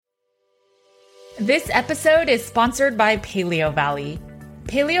This episode is sponsored by Paleo Valley.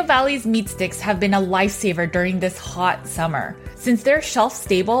 Paleo Valley's meat sticks have been a lifesaver during this hot summer. Since they're shelf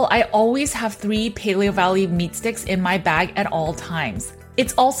stable, I always have 3 Paleo Valley meat sticks in my bag at all times.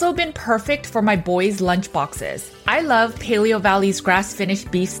 It's also been perfect for my boys' lunch boxes. I love Paleo Valley's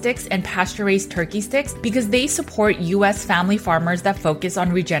grass-finished beef sticks and pasture-raised turkey sticks because they support U.S. family farmers that focus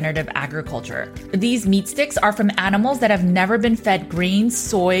on regenerative agriculture. These meat sticks are from animals that have never been fed grains,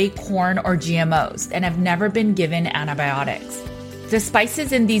 soy, corn, or GMOs, and have never been given antibiotics. The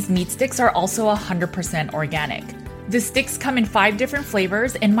spices in these meat sticks are also 100% organic. The sticks come in 5 different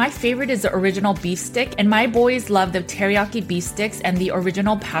flavors, and my favorite is the original beef stick, and my boys love the teriyaki beef sticks and the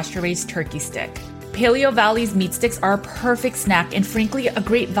original pasture-raised turkey stick. Paleo Valley's meat sticks are a perfect snack and frankly a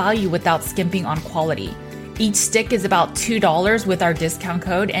great value without skimping on quality. Each stick is about $2 with our discount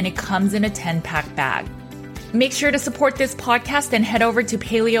code, and it comes in a 10-pack bag. Make sure to support this podcast and head over to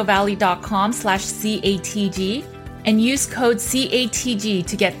paleovalley.com/CATG and use code CATG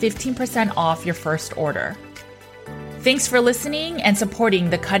to get 15% off your first order. Thanks for listening and supporting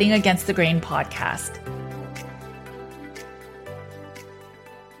the Cutting Against the Grain podcast.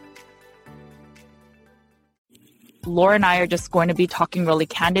 Laura and I are just going to be talking really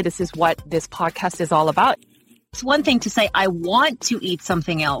candid. This is what this podcast is all about. It's one thing to say, I want to eat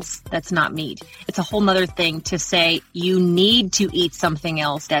something else that's not meat. It's a whole nother thing to say, you need to eat something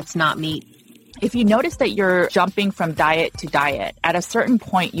else that's not meat. If you notice that you're jumping from diet to diet, at a certain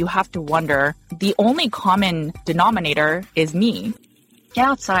point, you have to wonder, the only common denominator is me. Get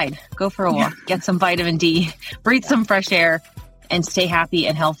outside, go for a walk, get some vitamin D, breathe some fresh air, and stay happy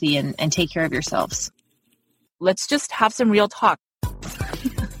and healthy and take care of yourselves. Let's just have some real talk.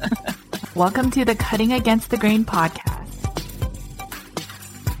 Welcome to the Cutting Against the Grain podcast.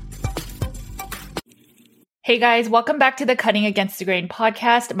 Hey guys, welcome back to the Cutting Against the Grain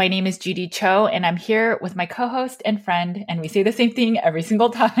podcast. My name is Judy Cho, and I'm here with my co-host and friend, and we say the same thing every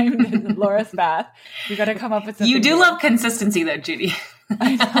single time, Laura Spath. You got to come up with something. You do love consistency though, Judy.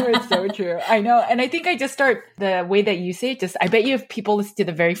 I know, it's so true. I know. And I think I just start the way that you say it. I bet you if people listen to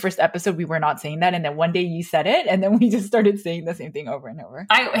the very first episode, we were not saying that. And then one day you said it, and then we just started saying the same thing over and over.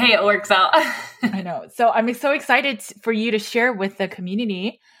 Hey, it works out. I know. So I'm so excited for you to share with the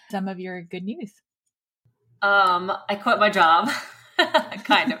community some of your good news. I quit my job,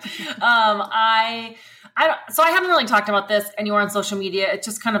 kind of. So I haven't really talked about this anywhere on social media. It's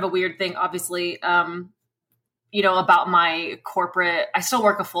just kind of a weird thing, obviously, about my corporate, I still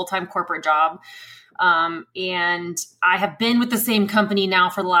work a full-time corporate job. And I have been with the same company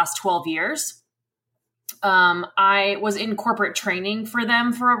now for the last 12 years. I was in corporate training for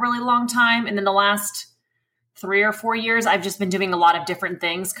them for a really long time. And then the last 3 or 4 years, I've just been doing a lot of different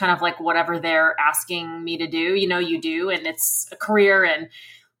things, kind of like whatever they're asking me to do, you do, and it's a career. And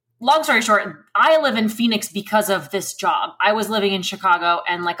long story short, I live in Phoenix because of this job. I was living in Chicago,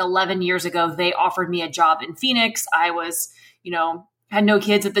 and like 11 years ago, they offered me a job in Phoenix. I was, had no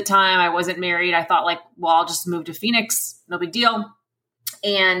kids at the time. I wasn't married. I thought I'll just move to Phoenix. No big deal.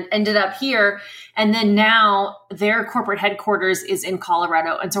 And ended up here. And then now their corporate headquarters is in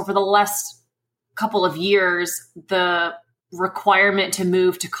Colorado. And so for the last couple of years, the requirement to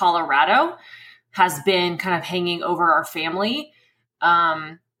move to Colorado has been kind of hanging over our family.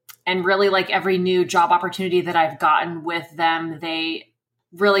 And really every new job opportunity that I've gotten with them, they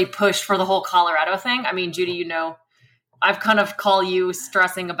really push for the whole Colorado thing. I mean, Judy, I've kind of call you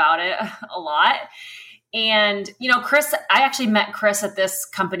stressing about it a lot. And, Chris, I actually met Chris at this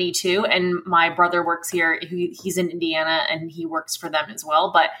company too. And my brother works here. He's in Indiana and he works for them as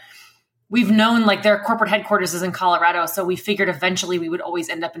well. But we've known their corporate headquarters is in Colorado. So we figured eventually we would always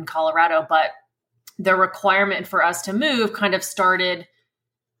end up in Colorado. But the requirement for us to move kind of started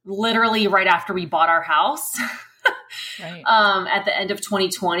literally right after we bought our house. Right. At the end of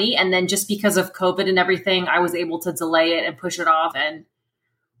 2020. And then just because of COVID and everything, I was able to delay it and push it off. And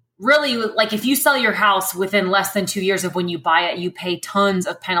really, if you sell your house within less than 2 years of when you buy it, you pay tons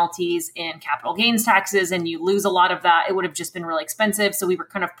of penalties in capital gains taxes and you lose a lot of that. It would have just been really expensive. So we were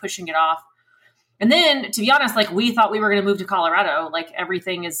kind of pushing it off. And then, to be honest, we thought we were going to move to Colorado.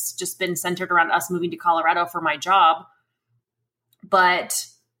 Everything has just been centered around us moving to Colorado for my job. But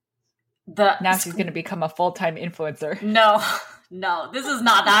now she's going to become a full-time influencer. No, this is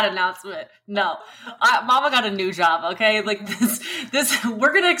not that announcement. No, Mama got a new job. Okay. This,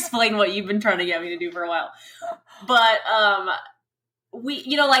 we're going to explain what you've been trying to get me to do for a while, but,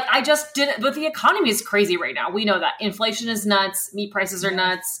 I just didn't, but the economy is crazy right now. We know that inflation is nuts. Meat prices are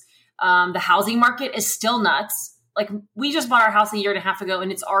nuts. The housing market is still nuts. We just bought our house a year and a half ago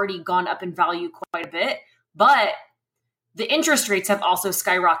and it's already gone up in value quite a bit, but the interest rates have also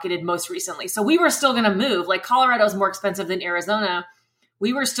skyrocketed most recently. So we were still going to move. Like Colorado is more expensive than Arizona.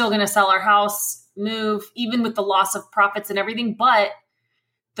 We were still going to sell our house, move, even with the loss of profits and everything. But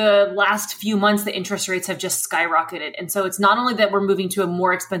the last few months, the interest rates have just skyrocketed. And so it's not only that we're moving to a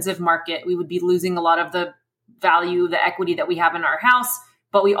more expensive market, we would be losing a lot of the value, the equity that we have in our house,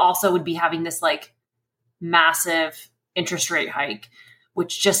 but we also would be having this like massive interest rate hike,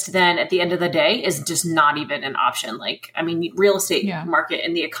 which just then at the end of the day is just not even an option. Like, I mean, real estate market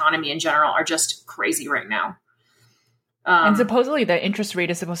and the economy in general are just crazy right now. And supposedly the interest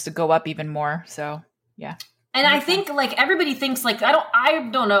rate is supposed to go up even more. So yeah. And I think like everybody thinks like, I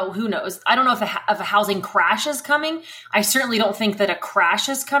don't know, who knows? I don't know if a housing crash is coming. I certainly don't think that a crash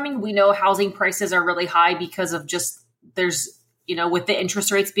is coming. We know housing prices are really high because of just there's, you know, with the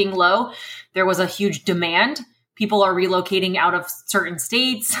interest rates being low, there was a huge demand. People are relocating out of certain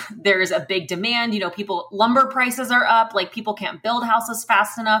states. There's a big demand, you know, lumber prices are up, like people can't build houses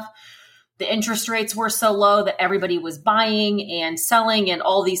fast enough. The interest rates were so low that everybody was buying and selling and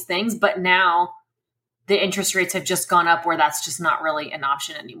all these things. But now the interest rates have just gone up where that's just not really an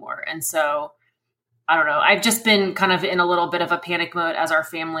option anymore. And so I don't know. I've just been kind of in a little bit of a panic mode as our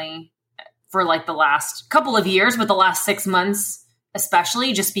family for like the last couple of years, but the last 6 months,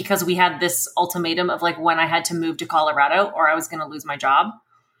 especially just because we had this ultimatum of like when I had to move to Colorado or I was going to lose my job.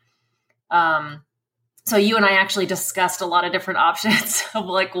 So you and I actually discussed a lot of different options of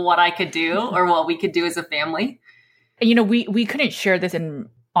like what I could do or what we could do as a family. You know, we couldn't share this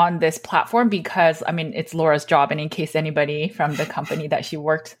on this platform because, I mean, it's Laura's job. And in case anybody from the company that she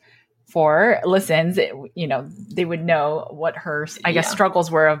worked for listens, you know, they would know what her, I guess,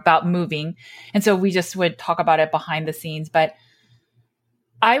 struggles were about moving. And so we just would talk about it behind the scenes. But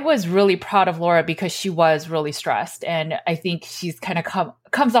I was really proud of Laura because she was really stressed. And I think she's kind of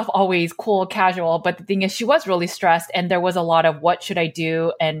comes off always cool, casual. But the thing is, she was really stressed. And there was a lot of what should I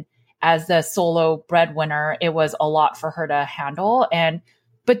do? And as the solo breadwinner, it was a lot for her to handle.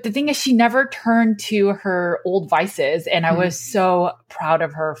 But the thing is, she never turned to her old vices. And I was so proud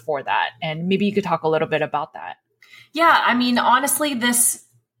of her for that. And maybe you could talk a little bit about that. Yeah. I mean, honestly,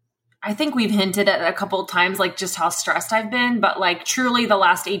 I think we've hinted at a couple of times, like just how stressed I've been, but like truly the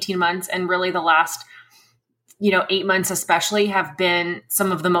last 18 months and really the last, 8 months especially have been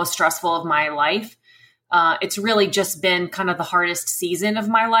some of the most stressful of my life. It's really just been kind of the hardest season of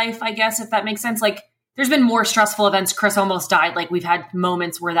my life, I guess, if that makes sense. Like there's been more stressful events. Chris almost died. Like we've had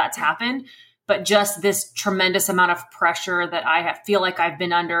moments where that's happened, but just this tremendous amount of pressure that I feel like I've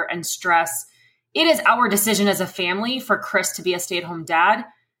been under and stress. It is our decision as a family for Chris to be a stay-at-home dad.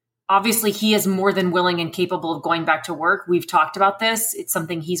 Obviously, he is more than willing and capable of going back to work. We've talked about this. It's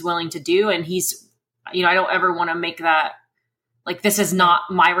something he's willing to do. And he's, I don't ever want to make that like, this is not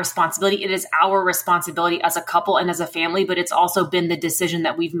my responsibility. It is our responsibility as a couple and as a family, but it's also been the decision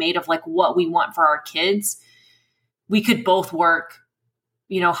that we've made of like what we want for our kids. We could both work,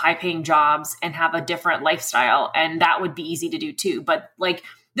 high paying jobs and have a different lifestyle. And that would be easy to do too. But like,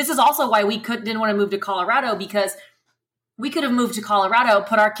 this is also why we didn't want to move to Colorado, because we could have moved to Colorado,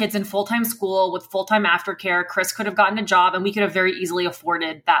 put our kids in full-time school with full-time aftercare. Chris could have gotten a job and we could have very easily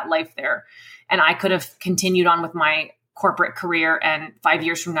afforded that life there. And I could have continued on with my corporate career. And 5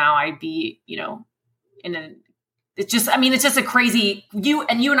 years from now, I'd be, it's just a crazy, you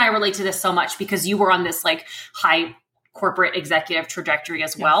and I relate to this so much because you were on this like high corporate executive trajectory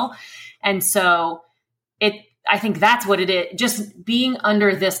as well. And so I think that's what it is. Just being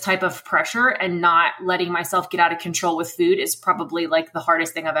under this type of pressure and not letting myself get out of control with food is probably like the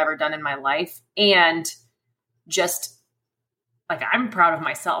hardest thing I've ever done in my life. And just like, I'm proud of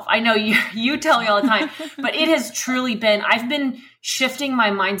myself. I know you tell me all the time, but it has truly been, I've been shifting my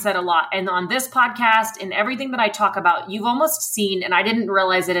mindset a lot. And on this podcast and everything that I talk about, you've almost seen, and I didn't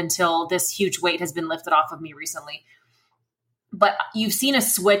realize it until this huge weight has been lifted off of me recently. But you've seen a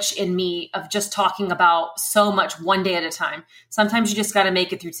switch in me of just talking about so much one day at a time. Sometimes you just got to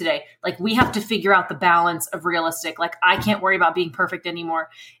make it through today. Like we have to figure out the balance of realistic. Like I can't worry about being perfect anymore.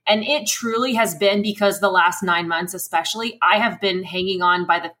 And it truly has been because the last 9 months, especially, I have been hanging on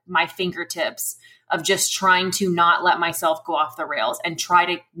by my fingertips of just trying to not let myself go off the rails and try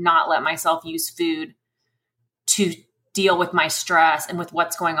to not let myself use food to deal with my stress and with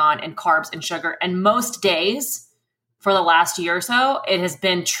what's going on and carbs and sugar. And most days, for the last year or so, it has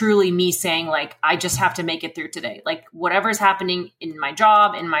been truly me saying like, I just have to make it through today. Like whatever's happening in my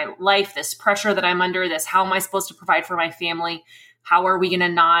job, in my life, this pressure that I'm under, how am I supposed to provide for my family? How are we going to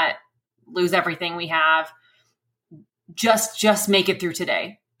not lose everything we have? Just make it through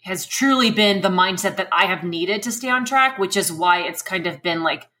today has truly been the mindset that I have needed to stay on track, which is why it's kind of been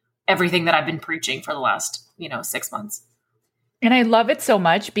like everything that I've been preaching for the last, 6 months. And I love it so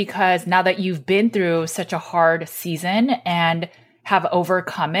much because now that you've been through such a hard season and have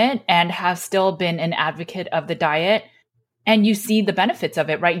overcome it and have still been an advocate of the diet, and you see the benefits of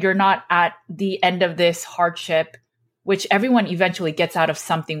it, right? You're not at the end of this hardship, which everyone eventually gets out of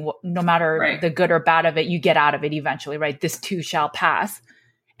something, no matter the good or bad of it, you get out of it eventually, right? This too shall pass.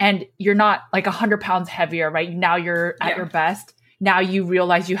 And you're not like 100 pounds heavier, right? Now you're at your best. Now you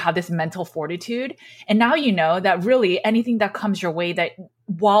realize you have this mental fortitude. And now you know that really anything that comes your way, that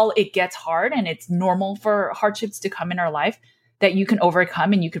while it gets hard and it's normal for hardships to come in our life, that you can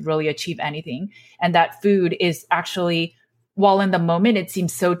overcome and you could really achieve anything. And that food is actually, while in the moment it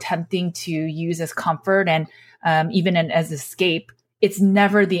seems so tempting to use as comfort and even as escape, it's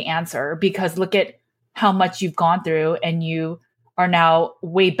never the answer, because look at how much you've gone through and you are now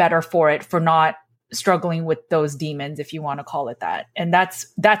way better for it, for not struggling with those demons, if you want to call it that. And that's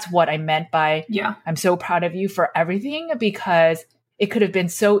what I meant by, I'm so proud of you for everything, because it could have been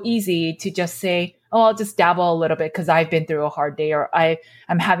so easy to just say, oh, I'll just dabble a little bit because I've been through a hard day, or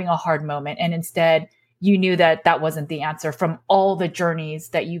I'm having a hard moment. And instead you knew that that wasn't the answer from all the journeys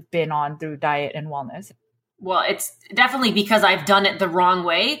that you've been on through diet and wellness. Well, it's definitely because I've done it the wrong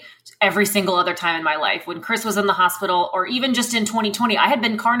way every single other time in my life. When Chris was in the hospital, or even just in 2020, I had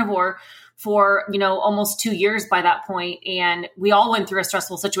been carnivore for, almost 2 years by that point. And we all went through a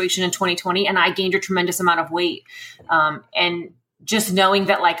stressful situation in 2020, and I gained a tremendous amount of weight. And just knowing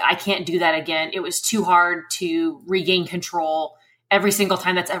that, like, I can't do that again. It was too hard to regain control every single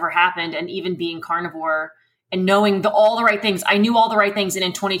time that's ever happened. And even being carnivore and knowing all the right things, I knew all the right things. And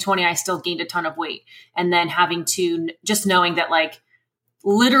in 2020, I still gained a ton of weight. And then having to just knowing that, like,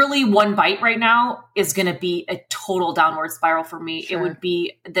 literally one bite right now is going to be a total downward spiral for me. Sure. It would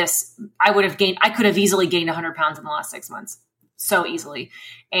be this, I could have easily gained 100 pounds in the last 6 months. So easily.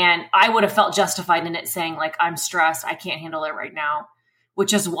 And I would have felt justified in it, saying, like, I'm stressed, I can't handle it right now,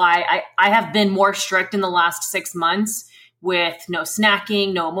 which is why I have been more strict in the last 6 months, with no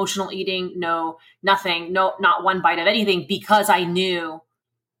snacking, no emotional eating, no nothing, not one bite of anything, because I knew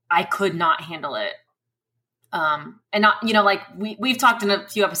I could not handle it. And not, like we've talked in a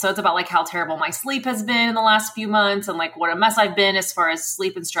few episodes about, like, how terrible my sleep has been in the last few months, and, like, what a mess I've been as far as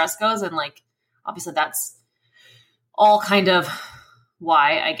sleep and stress goes. And, like, obviously that's all kind of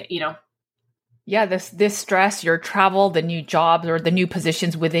why I get, Yeah, this stress, your travel, the new jobs or the new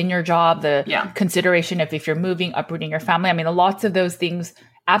positions within your job, the consideration of if you're moving, uprooting your family. I mean, lots of those things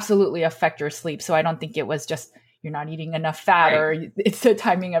absolutely affect your sleep. So I don't think it was just you're not eating enough fat, or it's the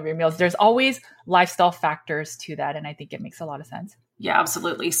timing of your meals. There's always lifestyle factors to that. And I think it makes a lot of sense. Yeah,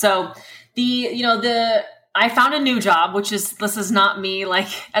 absolutely. So I found a new job, this is not me. Like,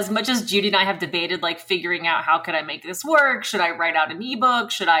 as much as Judy and I have debated, like, figuring out how could I make this work? Should I write out an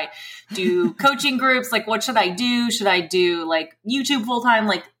ebook? Should I do coaching groups? Like, what should I do? Should I do, like, YouTube full time?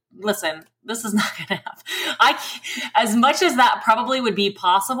 Like, listen, this is not going to happen. As much as that probably would be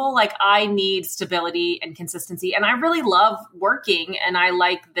possible, like, I need stability and consistency. And I really love working. And I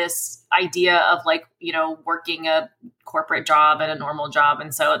like this idea of, like, working a corporate job and a normal job.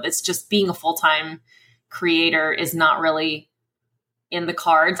 And so it's just being a full-time creator is not really in the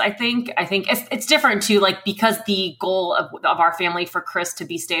cards. I think it's different too, like, because the goal of our family for Chris to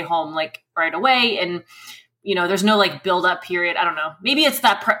be stay home, like, right away. And, there's no, like, build up period. I don't know. Maybe it's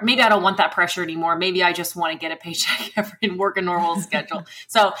that, maybe I don't want that pressure anymore. Maybe I just want to get a paycheck and work a normal schedule.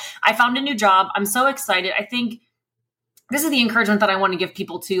 So I found a new job. I'm so excited. I think this is the encouragement that I want to give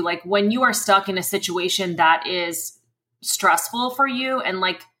people too. Like, when you are stuck in a situation that is stressful for you, and,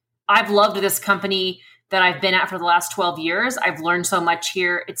 like, I've loved this company that I've been at for the last 12 years. I've learned so much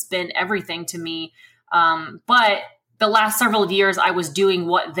here. It's been everything to me. But the last several years, I was doing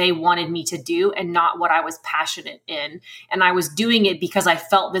what they wanted me to do and not what I was passionate in. And I was doing it because I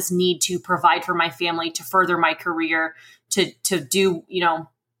felt this need to provide for my family, to further my career, to do,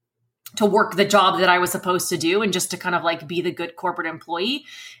 to work the job that I was supposed to do, and just to kind of, like, be the good corporate employee.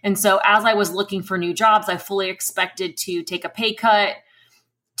 And so as I was looking for new jobs, I fully expected to take a pay cut,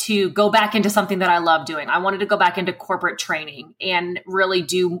 to go back into something that I love doing. I wanted to go back into corporate training and really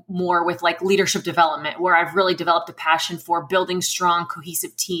do more with, like, leadership development, where I've really developed a passion for building strong,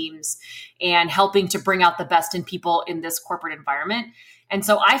 cohesive teams and helping to bring out the best in people in this corporate environment. And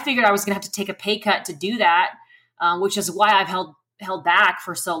so I figured I was going to have to take a pay cut to do that, which is why I've held back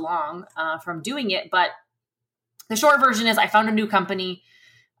for so long from doing it. But the short version is I found a new company.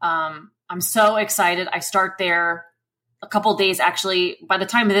 I'm so excited. I start there a couple days, actually. By the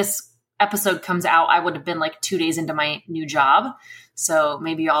time this episode comes out, I would have been, like, 2 days into my new job. So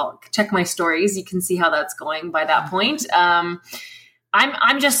maybe I'll check my stories. You can see how that's going by that point. I'm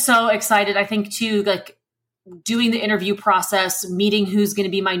just so excited. I think too, like, doing the interview process, meeting who's going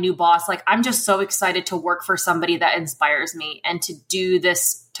to be my new boss. Like, I'm just so excited to work for somebody that inspires me and to do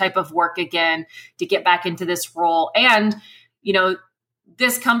this type of work again, to get back into this role. And, you know,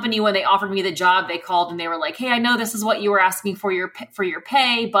 this company, when they offered me the job, they called and they were like, hey, I know this is what you were asking for your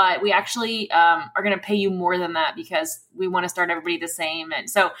pay, but we actually are going to pay you more than that because we want to start everybody the same. And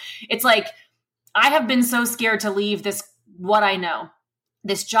so it's like, I have been so scared to leave this, what I know,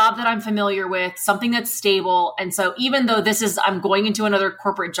 this job that I'm familiar with, something that's stable. And so even though I'm going into another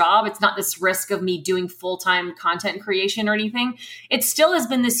corporate job, it's not this risk of me doing full-time content creation or anything. It still has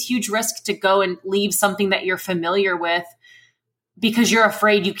been this huge risk to go and leave something that you're familiar with because you're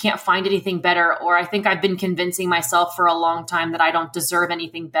afraid you can't find anything better. Or I think I've been convincing myself for a long time that I don't deserve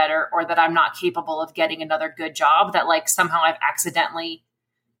anything better, or that I'm not capable of getting another good job, that like somehow I've accidentally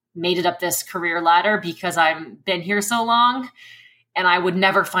made it up this career ladder because I've been here so long. And I would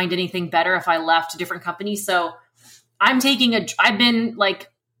never find anything better if I left a different company. So I have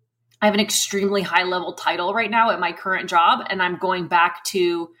an extremely high level title right now at my current job. And I'm going back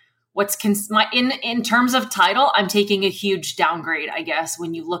to in terms of title, I'm taking a huge downgrade, I guess,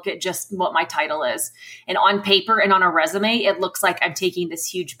 when you look at just what my title is. And on paper and on a resume, it looks like I'm taking this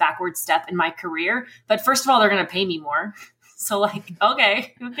huge backward step in my career. But first of all, they're going to pay me more. So like,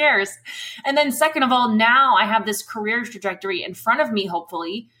 okay, who cares? And then second of all, now I have this career trajectory in front of me,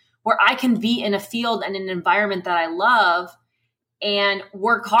 hopefully, where I can be in a field and an environment that I love and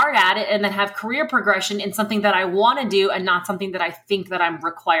work hard at it, and then have career progression in something that I want to do and not something that I think that I'm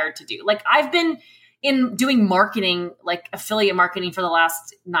required to do. Like, I've been in doing marketing, like affiliate marketing, for the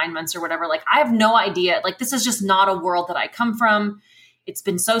last 9 months or whatever. Like, I have no idea. Like, this is just not a world that I come from. It's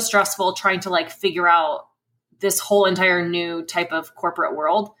been so stressful trying to like figure out this whole entire new type of corporate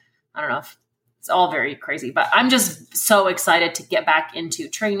world. I don't know if it's all very crazy, but I'm just so excited to get back into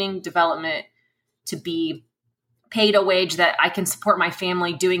training, development, to be paid a wage that I can support my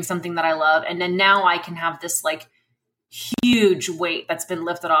family doing something that I love. And then now I can have this like huge weight that's been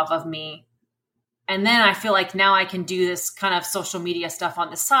lifted off of me. And then I feel like now I can do this kind of social media stuff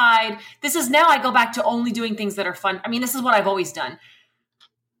on the side. Now I go back to only doing things that are fun. I mean, this is what I've always done.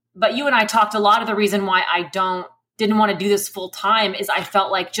 But you and I talked, a lot of the reason why I didn't want to do this full time is I felt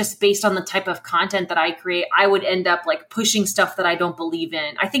like just based on the type of content that I create, I would end up like pushing stuff that I don't believe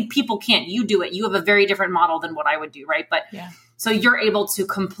in. I think people can't. You do it. You have a very different model than what I would do, right? But yeah. So you're able to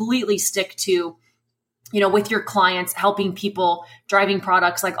completely stick to, you know, with your clients, helping people, driving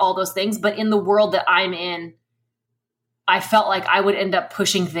products, like all those things. But in the world that I'm in, I felt like I would end up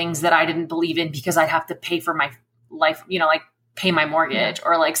pushing things that I didn't believe in because I'd have to pay for my life, you know, like pay my mortgage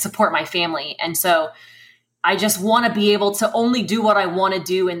or like support my family. And so I just want to be able to only do what I want to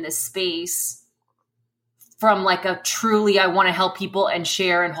do in this space from like a truly, I want to help people and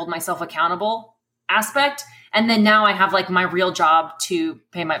share and hold myself accountable aspect. And then now I have like my real job to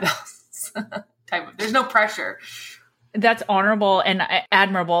pay my bills. There's no pressure. That's honorable and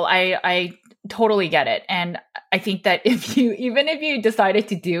admirable. I totally get it. And I think that even if you decided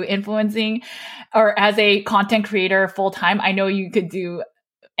to do influencing or as a content creator full time, I know you could do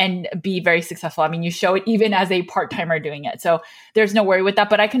and be very successful. I mean, you show it even as a part-timer doing it. So there's no worry with that,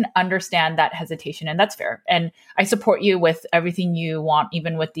 but I can understand that hesitation, and that's fair. And I support you with everything you want,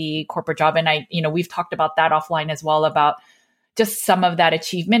 even with the corporate job. And we've talked about that offline as well, about just some of that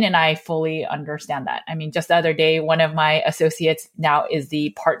achievement. And I fully understand that. I mean, just the other day, one of my associates now is the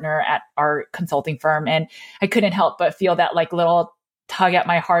partner at our consulting firm. And I couldn't help but feel that like little tug at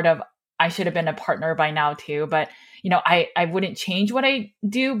my heart of, I should have been a partner by now too. But, I wouldn't change what I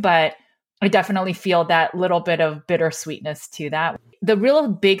do, but I definitely feel that little bit of bittersweetness to that. The real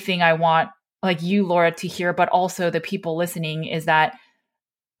big thing I want, like you, Laura, to hear, but also the people listening, is that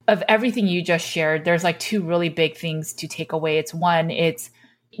of everything you just shared, there's like two really big things to take away. It's one,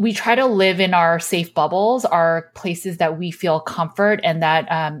 we try to live in our safe bubbles, our places that we feel comfort, and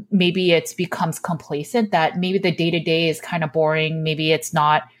that maybe it becomes complacent, that maybe the day-to-day is kind of boring. Maybe it's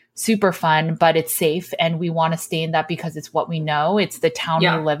not super fun, but it's safe. And we want to stay in that because it's what we know. It's the town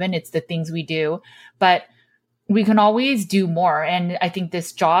we live in. It's the things we do. But we can always do more. And I think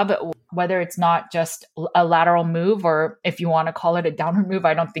this job, whether it's not just a lateral move, or if you want to call it a downward move,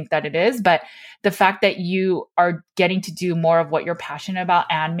 I don't think that it is. But the fact that you are getting to do more of what you're passionate about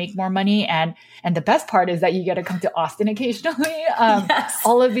and make more money. And the best part is that you get to come to Austin occasionally. Yes.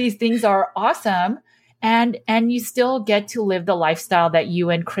 All of these things are awesome. And you still get to live the lifestyle that you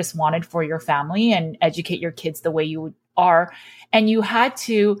and Chris wanted for your family and educate your kids the way you are. And you had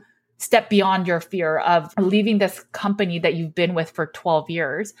to step beyond your fear of leaving this company that you've been with for 12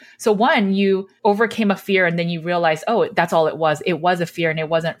 years. So one, you overcame a fear, and then you realized, oh, that's all it was. It was a fear, and it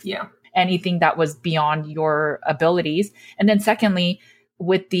wasn't. Yeah. anything that was beyond your abilities. And then secondly,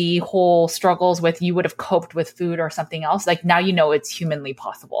 with the whole struggles with you would have coped with food or something else, like now you know it's humanly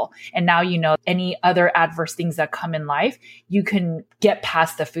possible. And now you know any other adverse things that come in life, you can get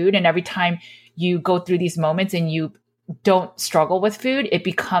past the food. And every time you go through these moments and you don't struggle with food, it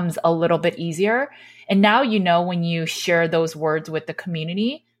becomes a little bit easier. And now you know when you share those words with the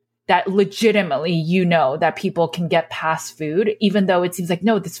community that legitimately you know that people can get past food, even though it seems like,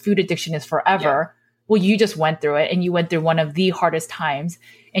 no, this food addiction is forever. Yeah. Well, you just went through it and you went through one of the hardest times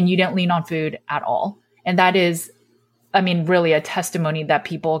and you didn't lean on food at all. And that is, I mean, really a testimony that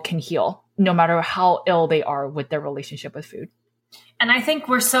people can heal no matter how ill they are with their relationship with food. And I think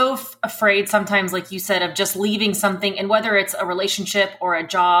we're so afraid sometimes, like you said, of just leaving something, and whether it's a relationship or a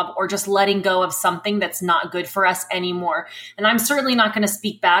job or just letting go of something that's not good for us anymore. And I'm certainly not going to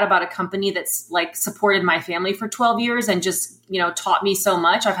speak bad about a company that's like supported my family for 12 years and just, you know, taught me so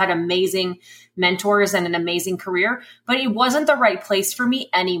much. I've had amazing mentors and an amazing career, but it wasn't the right place for me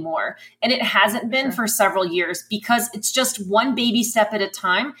anymore. And it hasn't been for several years because it's just one baby step at a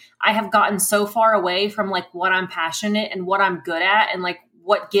time. I have gotten so far away from like what I'm passionate and what I'm good at and like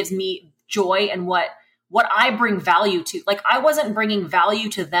what gives me joy and what I bring value to. Like I wasn't bringing value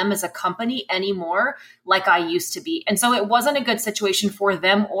to them as a company anymore like I used to be. And so it wasn't a good situation for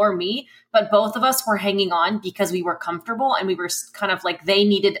them or me, but both of us were hanging on because we were comfortable and we were kind of like they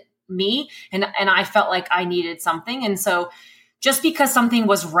needed me and I felt like I needed something. And so just because something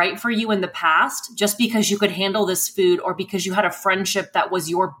was right for you in the past, just because you could handle this food or because you had a friendship that was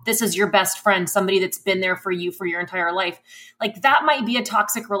this is your best friend, somebody that's been there for you for your entire life, like that might be a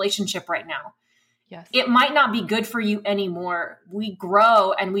toxic relationship right now. Yes. It might not be good for you anymore. We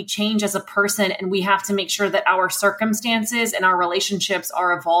grow and we change as a person, and we have to make sure that our circumstances and our relationships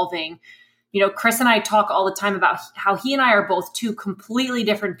are evolving. You know, Chris and I talk all the time about how he and I are both two completely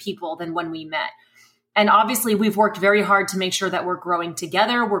different people than when we met. And obviously we've worked very hard to make sure that we're growing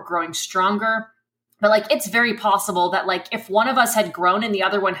together, we're growing stronger. But like, it's very possible that like, if one of us had grown and the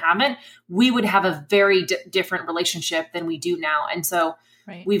other one haven't, we would have a very different relationship than we do now. And so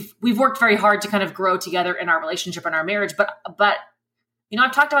right. We've worked very hard to kind of grow together in our relationship and our marriage. But, you know,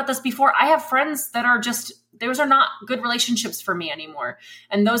 I've talked about this before. I have friends that are just, those are not good relationships for me anymore.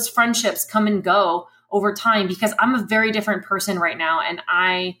 And those friendships come and go over time because I'm a very different person right now. And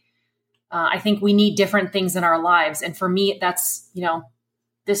I think we need different things in our lives. And for me, that's, you know,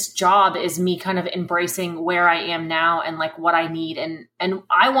 this job is me kind of embracing where I am now and like what I need. And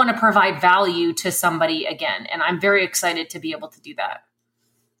I want to provide value to somebody again. And I'm very excited to be able to do that.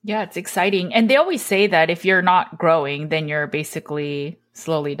 Yeah, it's exciting. And they always say that if you're not growing, then you're basically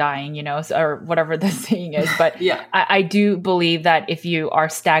slowly dying, you know, or whatever the saying is. But yeah, I do believe that if you are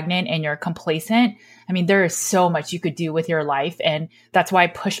stagnant and you're complacent, I mean, there is so much you could do with your life. And that's why I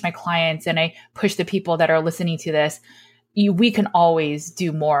push my clients and I push the people that are listening to this. We can always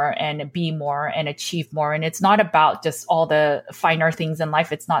do more and be more and achieve more. And it's not about just all the finer things in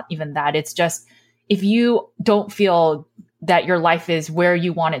life. It's not even that. It's just, if you don't feel that your life is where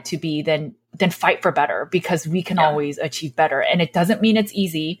you want it to be, then fight for better, because we can always achieve better. And it doesn't mean it's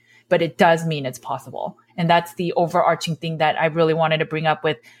easy, but it does mean it's possible. And that's the overarching thing that I really wanted to bring up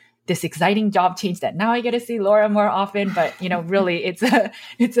with this exciting job change, that now I get to see Laura more often. But, you know, really it's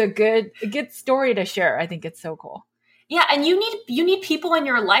a good story to share. I think it's so cool. Yeah. And you need people in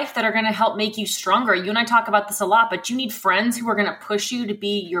your life that are going to help make you stronger. You and I talk about this a lot, but you need friends who are going to push you to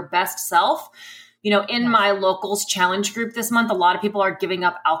be your best self. You know, in my locals challenge group this month, a lot of people are giving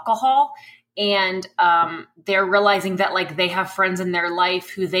up alcohol, and they're realizing that like they have friends in their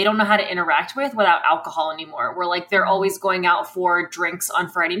life who they don't know how to interact with without alcohol anymore. Where like they're always going out for drinks on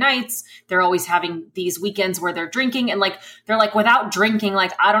Friday nights. They're always having these weekends where they're drinking, and like they're like, without drinking,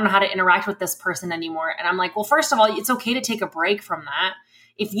 like I don't know how to interact with this person anymore. And I'm like, well, first of all, it's okay to take a break from that.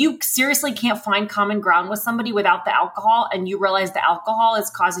 If you seriously can't find common ground with somebody without the alcohol, and you realize the alcohol is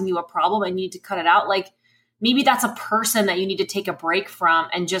causing you a problem and you need to cut it out, like maybe that's a person that you need to take a break from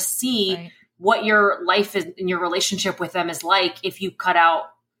and just see what your life is and your relationship with them is like if you cut out,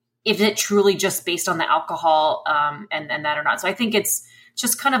 if it truly just based on the alcohol and that or not. So I think it's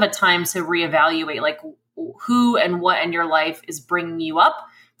just kind of a time to reevaluate like who and what in your life is bringing you up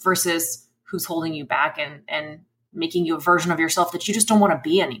versus who's holding you back and making you a version of yourself that you just don't want to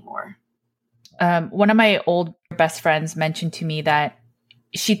be anymore. One of my old best friends mentioned to me that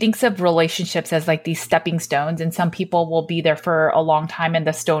she thinks of relationships as like these stepping stones, and some people will be there for a long time and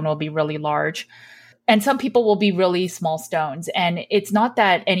the stone will be really large. And some people will be really small stones. And it's not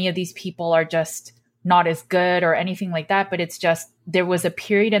that any of these people are just not as good or anything like that, but it's just there was a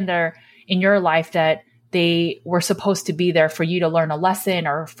period in your life that they were supposed to be there for you to learn a lesson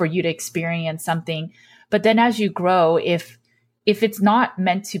or for you to experience something. But then as you grow, if it's not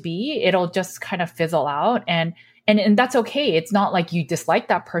meant to be, it'll just kind of fizzle out. And that's okay. It's not like you dislike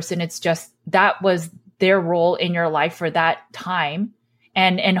that person. It's just that was their role in your life for that time.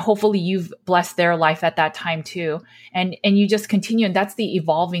 And hopefully you've blessed their life at that time too. And you just continue. And that's the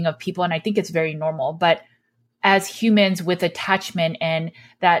evolving of people. And I think it's very normal. But as humans with attachment and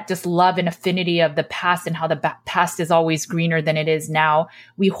that just love and affinity of the past and how the past is always greener than it is now,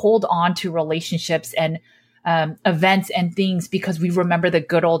 we hold on to relationships and events and things because we remember the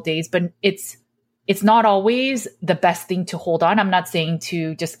good old days. But it's not always the best thing to hold on. I'm not saying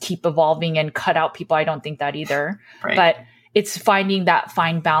to just keep evolving and cut out people. I don't think that either. Right. But it's finding that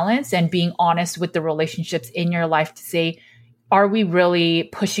fine balance and being honest with the relationships in your life to say, are we really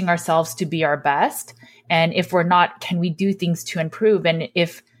pushing ourselves to be our best? And if we're not, can we do things to improve? And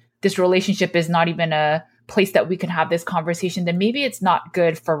if this relationship is not even a place that we can have this conversation, then maybe it's not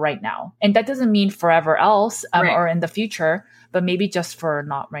good for right now. And that doesn't mean forever else or in the future, but maybe just for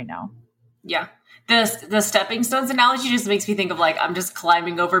not right now. Yeah. The stepping stones analogy just makes me think of like, I'm just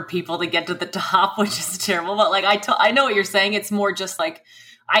climbing over people to get to the top, which is terrible. But like, I know what you're saying. It's more just like,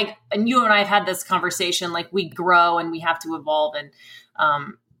 you and I have had this conversation, like we grow and we have to evolve. And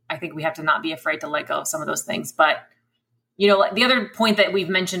I think we have to not be afraid to let go of some of those things. But, you know, the other point that we've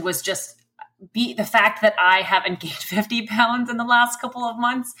mentioned was just the fact that I haven't gained 50 pounds in the last couple of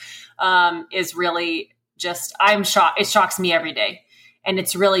months is really just, I'm shocked. It shocks me every day. And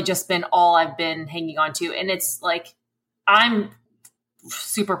it's really just been all I've been hanging on to. And it's like, I'm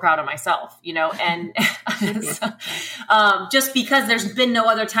super proud of myself, you know, and just because there's been no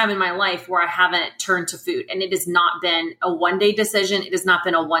other time in my life where I haven't turned to food. And it has not been a one-day decision. It has not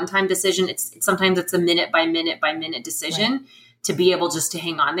been a one-time decision. Sometimes it's a minute by minute decision to be able just to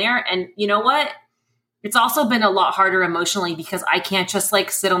hang on there. And you know what? It's also been a lot harder emotionally because I can't just like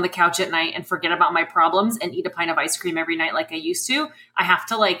sit on the couch at night and forget about my problems and eat a pint of ice cream every night like I used to. I have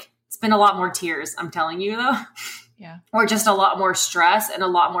to it's been a lot more tears, I'm telling you though. Yeah. Or just a lot more stress and a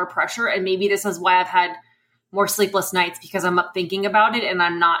lot more pressure. And maybe this is why I've had more sleepless nights because I'm up thinking about it and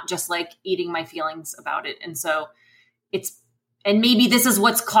I'm not just like eating my feelings about it. And so and maybe this is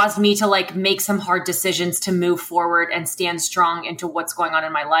what's caused me to like make some hard decisions to move forward and stand strong into what's going on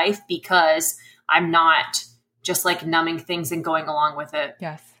in my life because I'm not just like numbing things and going along with it.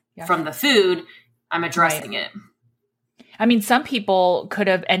 Yes. From the food. I'm addressing it. I mean, some people could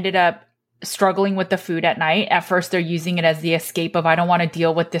have ended up struggling with the food at night. At first, they're using it as the escape of, I don't want to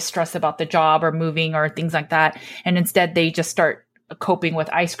deal with this stress about the job or moving or things like that. And instead, they just start coping with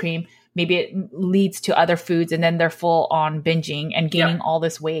ice cream. Maybe it leads to other foods and then they're full on binging and gaining all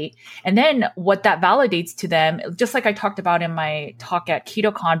this weight. And then what that validates to them, just like I talked about in my talk at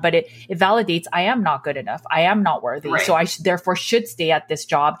KetoCon, but it validates I am not good enough. I am not worthy. Right. So I therefore should stay at this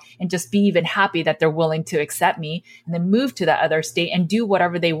job and just be even happy that they're willing to accept me and then move to that other state and do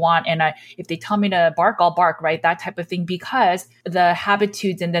whatever they want. And if they tell me to bark, I'll bark, right? That type of thing, because the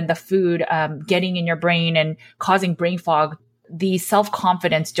habitudes and then the food getting in your brain and causing brain fog, the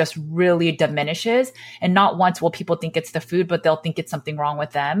self-confidence just really diminishes. And not once will people think it's the food, but they'll think it's something wrong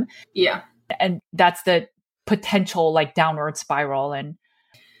with them. Yeah. And that's the potential like downward spiral. And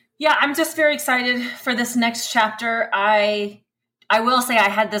yeah, I'm just very excited for this next chapter. I will say I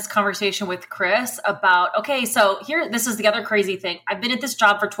had this conversation with Chris about, okay, so this is the other crazy thing. I've been at this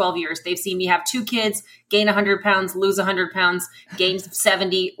job for 12 years. They've seen me have 2 kids, gain 100 pounds, lose 100 pounds, gain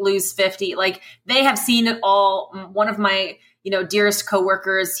 70, lose 50. Like they have seen it all. One of my dearest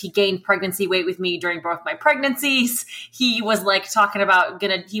coworkers, he gained pregnancy weight with me during both my pregnancies. He was like talking about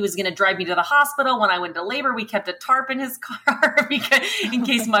he was gonna drive me to the hospital when I went to labor. We kept a tarp in his car in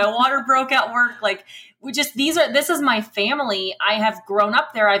case my water broke at work. Like this is my family. I have grown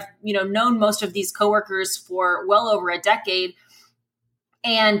up there. I've, known most of these coworkers for well over a decade.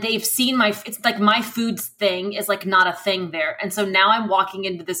 And they've seen it's like my foods thing is like not a thing there. And so now I'm walking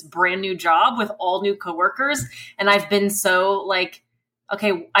into this brand new job with all new coworkers. And I've been so like,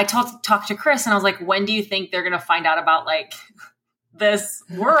 okay, I talked to Chris and I was like, when do you think they're going to find out about like this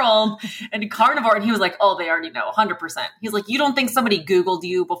world and carnivore? And he was like, oh, they already know 100%. He's like, you don't think somebody Googled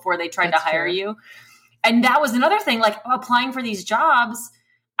you before they tried to hire you? And that was another thing, like applying for these jobs.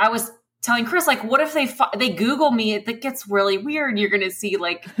 I was telling Chris, like, what if they Google me? It gets really weird. You're going to see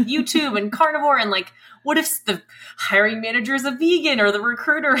like YouTube and carnivore. And like, what if the hiring manager is a vegan or the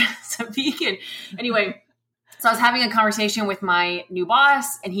recruiter is a vegan? Anyway, so I was having a conversation with my new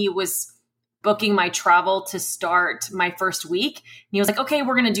boss and he was booking my travel to start my first week. And he was like, okay,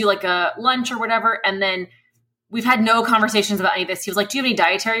 we're going to do like a lunch or whatever. And then we've had no conversations about any of this. He was like, do you have any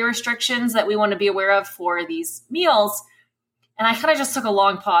dietary restrictions that we want to be aware of for these meals? And I kind of just took a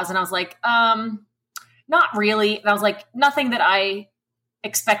long pause and I was like, not really. And I was like, nothing that I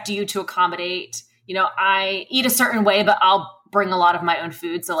expect you to accommodate. You know, I eat a certain way, but I'll bring a lot of my own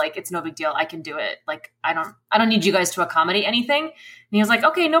food. So like, it's no big deal. I can do it. Like, I don't need you guys to accommodate anything. And he was like,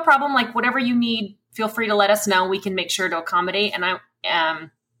 okay, no problem. Like whatever you need, feel free to let us know. We can make sure to accommodate. And I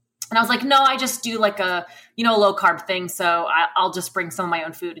was like, no, I just do like a, you know, low carb thing. So I'll just bring some of my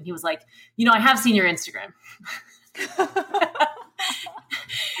own food. And he was like, you know, I have seen your Instagram.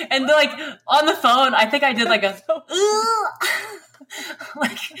 And like on the phone, I think I did like a,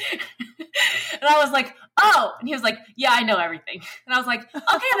 like, and I was like, oh, and he was like, yeah, I know everything. And I was like,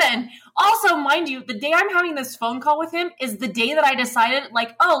 okay, then also mind you, the day I'm having this phone call with him is the day that I decided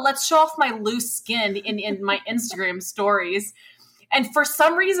like, oh, let's show off my loose skin in my Instagram stories. And for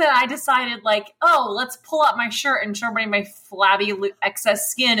some reason I decided like, oh, let's pull out my shirt and show everybody my flabby excess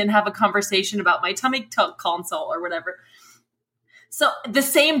skin and have a conversation about my tummy console or whatever. So the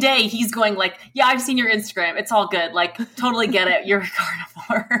same day he's going like, yeah, I've seen your Instagram. It's all good. Like totally get it. You're a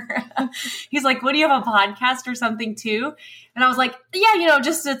carnivore. He's like, what, do you have a podcast or something too? And I was like, yeah, you know,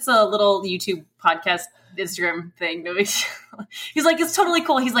 just, it's a little YouTube podcast, Instagram thing. He's like, it's totally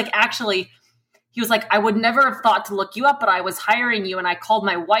cool. He's like, actually, he was like, I would never have thought to look you up, but I was hiring you. And I called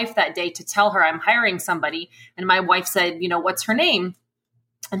my wife that day to tell her I'm hiring somebody. And my wife said, you know, what's her name?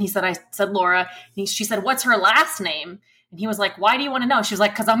 And he said, I said, Laura. And she said, what's her last name? And he was like, why do you want to know? She was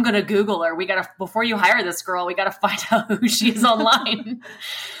like, because I'm going to Google her. Before you hire this girl, we got to find out who she is online,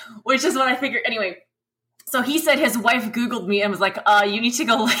 which is what I figured. Anyway, so he said his wife Googled me and was like, you need to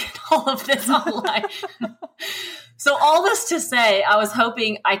go look at all of this online. So all this to say, I was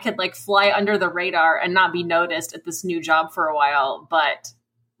hoping I could like fly under the radar and not be noticed at this new job for a while. But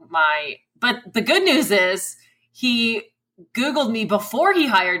the good news is he Googled me before he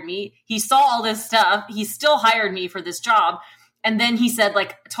hired me. He saw all this stuff. He still hired me for this job. And then he said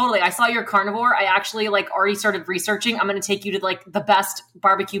like, totally, I saw you're carnivore. I actually like already started researching. I'm going to take you to like the best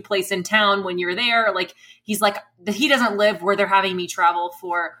barbecue place in town when you're there. Like, he's like, he doesn't live where they're having me travel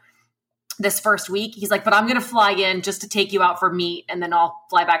for this first week. He's like, but I'm going to fly in just to take you out for meat. And then I'll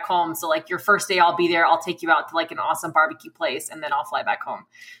fly back home. So like your first day I'll be there. I'll take you out to like an awesome barbecue place and then I'll fly back home.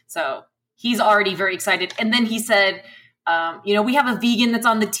 So he's already very excited. And then he said, you know, we have a vegan that's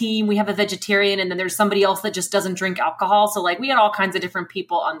on the team. We have a vegetarian, and then there's somebody else that just doesn't drink alcohol. So like we had all kinds of different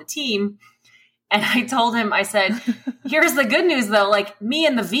people on the team. And I told him, I said, here's the good news though. Like me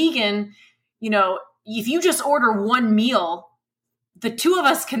and the vegan, you know, if you just order one meal, the two of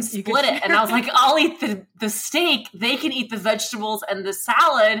us can split it. And I was like, I'll eat the steak. They can eat the vegetables and the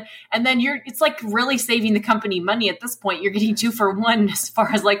salad. And then it's like really saving the company money at this point. You're getting 2 for 1 as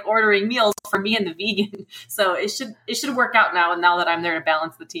far as like ordering meals for me and the vegan. So it should work out now. And now that I'm there to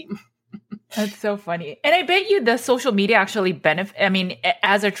balance the team. That's so funny. And I bet you the social media actually benefit. I mean,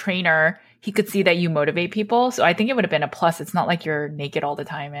 as a trainer, he could see that you motivate people. So I think it would have been a plus. It's not like you're naked all the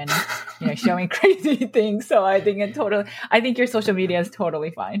time and, you know, showing crazy things. So I think your social media is totally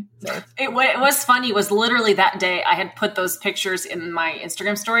fine. So it was funny. It was literally that day I had put those pictures in my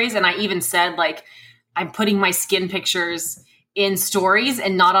Instagram stories. And I even said like, I'm putting my skin pictures in stories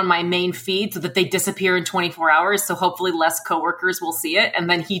and not on my main feed so that they disappear in 24 hours. So hopefully less coworkers will see it. And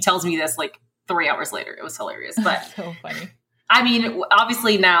then he tells me this like 3 hours later. It was hilarious, but so funny. I mean,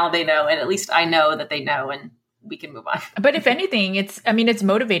 obviously now they know, and at least I know that they know, and we can move on. But if anything, it's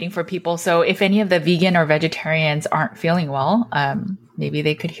motivating for people. So if any of the vegan or vegetarians aren't feeling well, maybe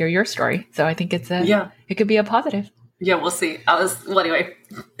they could hear your story. So I think it could be a positive. Yeah, we'll see. Anyway,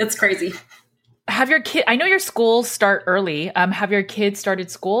 it's crazy. Have your kid, I know your schools start early. Have your kids started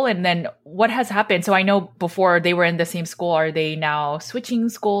school? And then what has happened? So I know before they were in the same school. Are they now switching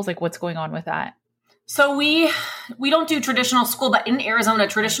schools? Like what's going on with that? So we don't do traditional school, but in Arizona,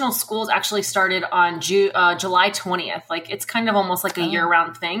 traditional schools actually started on July 20th. Like it's kind of almost like a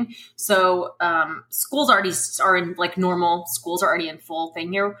year-round thing. So schools already are in like normal schools are already in full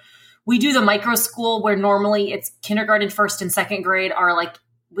thing here. We do the micro school where normally it's kindergarten, first and second grade are like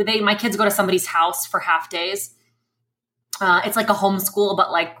my kids go to somebody's house for half days. It's like a homeschool,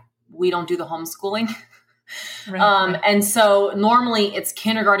 but like we don't do the homeschooling. Right. And so normally it's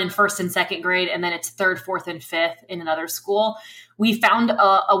kindergarten, first and second grade, and then it's third, fourth, and fifth in another school. We found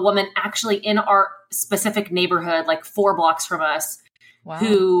a woman actually in our specific neighborhood, like 4 blocks from us, wow,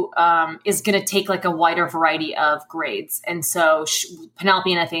 who is going to take like a wider variety of grades. And so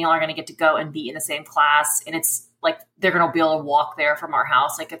Penelope and Nathaniel are going to get to go and be in the same class. And it's like, they're going to be able to walk there from our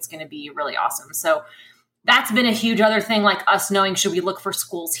house. Like it's going to be really awesome. So that's been a huge other thing, like us knowing, should we look for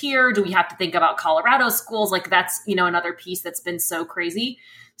schools here? Do we have to think about Colorado schools? Like that's, another piece that's been so crazy.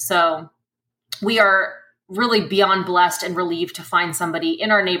 So we are really beyond blessed and relieved to find somebody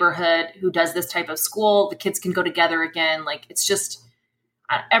in our neighborhood who does this type of school. The kids can go together again. Like it's just,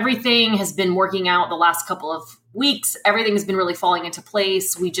 everything has been working out the last couple of weeks. Everything has been really falling into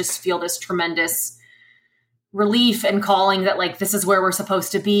place. We just feel this tremendous relief and calling that like, this is where we're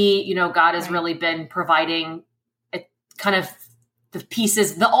supposed to be. God has really been providing it, kind of the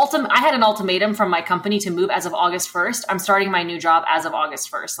pieces, I had an ultimatum from my company to move as of August 1st. I'm starting my new job as of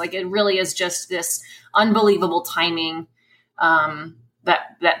August 1st. Like it really is just this unbelievable timing,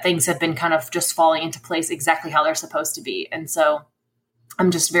 that things have been kind of just falling into place exactly how they're supposed to be. And so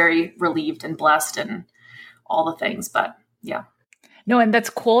I'm just very relieved and blessed and all the things, but yeah. No, and that's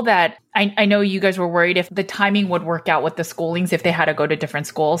cool that I know you guys were worried if the timing would work out with the schoolings, if they had to go to different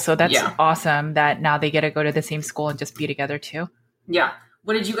schools. So that's awesome that now they get to go to the same school and just be together too. Yeah.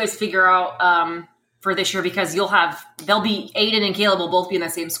 What did you guys figure out for this year? Because they'll be Aiden and Caleb will both be in the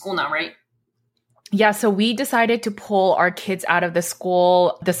same school now, right? Yeah. So we decided to pull our kids out of the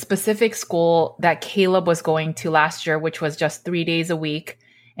specific school that Caleb was going to last year, which was just 3 days a week.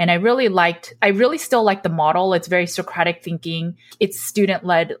 And I really still like the model. It's very Socratic thinking. It's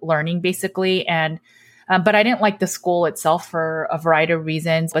student-led learning basically. And, but I didn't like the school itself for a variety of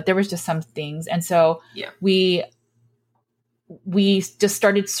reasons, but there was just some things. And so we just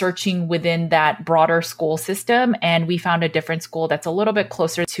started searching within that broader school system, and we found a different school that's a little bit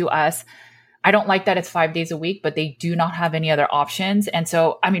closer to us. I don't like that it's 5 days a week, but they do not have any other options. And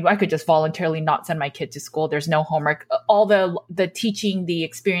so, I could just voluntarily not send my kid to school. There's no homework. All the teaching, the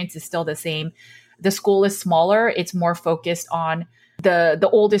experience is still the same. The school is smaller. It's more focused on the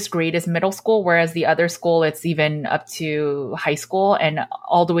oldest grade is middle school, whereas the other school, it's even up to high school and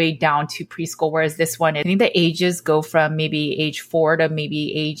all the way down to preschool. Whereas this one, I think the ages go from maybe age 4 to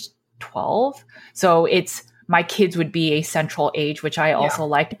maybe age 12. So my kids would be a central age, which I also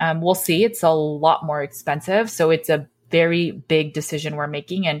like. We'll see. It's a lot more expensive. So it's a very big decision we're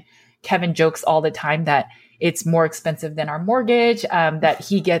making. And Kevin jokes all the time that it's more expensive than our mortgage, that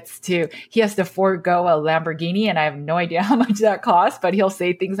he has to forego a Lamborghini. And I have no idea how much that costs, but he'll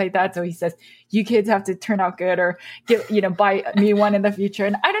say things like that. So he says, you kids have to turn out good or buy me one in the future.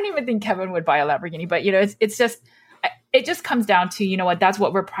 And I don't even think Kevin would buy a Lamborghini, but it just comes down to, that's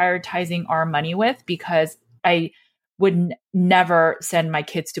what we're prioritizing our money with, because I would never send my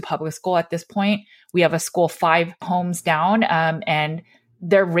kids to public school at this point. We have a school 5 homes down, and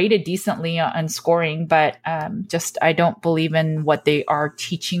they're rated decently on scoring, but I don't believe in what they are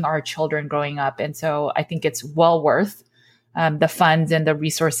teaching our children growing up. And so I think it's well worth the funds and the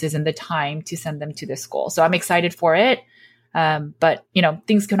resources and the time to send them to this school. So I'm excited for it. But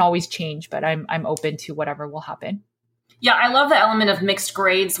things can always change, but I'm open to whatever will happen. Yeah, I love the element of mixed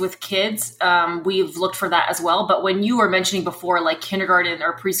grades with kids. We've looked for that as well. But when you were mentioning before, like kindergarten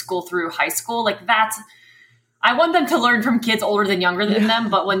or preschool through high school, like I want them to learn from kids older than younger than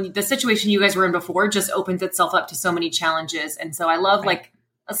them. But when the situation you guys were in before just opens itself up to so many challenges. And so I love like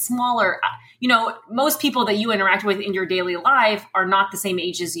a smaller, most people that you interact with in your daily life are not the same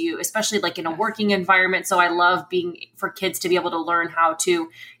age as you, especially like in a working environment. So I love for kids to be able to learn how to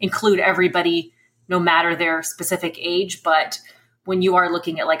include everybody, no matter their specific age. But when you are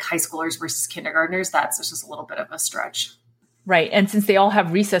looking at like high schoolers versus kindergartnens, that's just a little bit of a stretch. Right. And since they all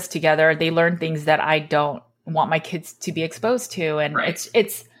have recess together, they learn things that I don't want my kids to be exposed to. And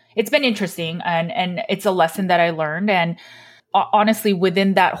it's been interesting, and it's a lesson that I learned. And honestly,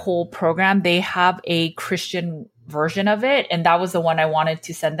 within that whole program, they have a Christian version of it. And that was the one I wanted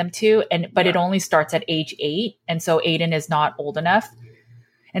to send them to. But it only starts at age 8. And so Aiden is not old enough.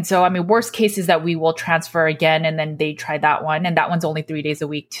 And so, worst case is that we will transfer again, and then they try that one. And that one's only 3 days a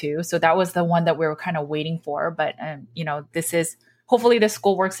week too. So that was the one that we were kind of waiting for. But, hopefully the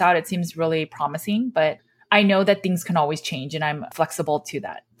school works out. It seems really promising, but I know that things can always change, and I'm flexible to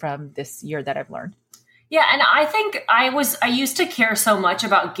that from this year that I've learned. Yeah. And I think I used to care so much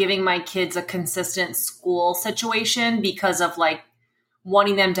about giving my kids a consistent school situation because of like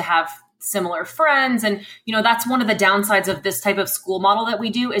wanting them to have similar friends. And, that's one of the downsides of this type of school model that we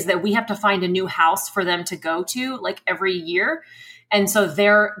do, is that we have to find a new house for them to go to like every year. And so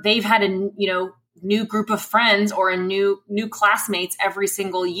they've had a, new group of friends or a new classmates every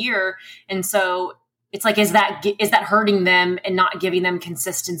single year. And so it's like, is that hurting them and not giving them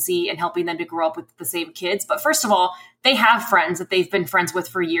consistency and helping them to grow up with the same kids? But first of all, they have friends that they've been friends with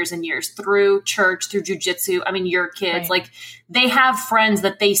for years and years through church, through jujitsu. Your kids, like they have friends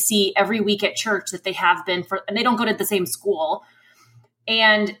that they see every week at church that they have been for, and they don't go to the same school.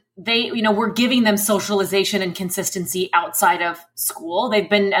 And we're giving them socialization and consistency outside of school. They've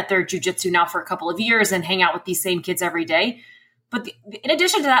been at their jujitsu now for a couple of years and hang out with these same kids every day. But in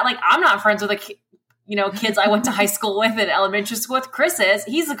addition to that, like, I'm not friends with kids I went to high school with and elementary school with. Chris is.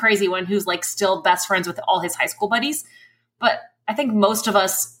 He's the crazy one who's like still best friends with all his high school buddies. But I think most of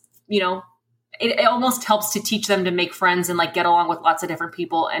us, it almost helps to teach them to make friends and like get along with lots of different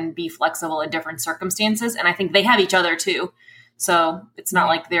people and be flexible in different circumstances. And I think they have each other too. So it's not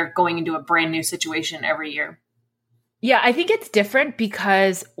like they're going into a brand new situation every year. Yeah, I think it's different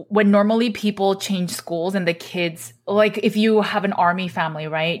because when normally people change schools and the kids, like if you have an army family,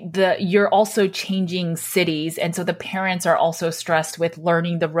 right, you're also changing cities. And so the parents are also stressed with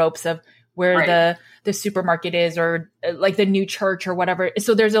learning the ropes of where the supermarket is or like the new church or whatever.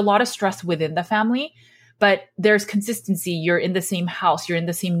 So there's a lot of stress within the family, but there's consistency. You're in the same house, you're in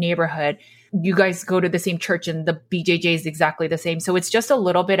the same neighborhood. You guys go to the same church and the BJJ is exactly the same. So it's just a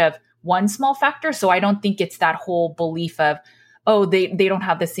little bit of one small factor. So I don't think it's that whole belief of, oh, they don't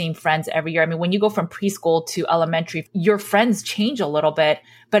have the same friends every year. I mean, when you go from preschool to elementary, your friends change a little bit,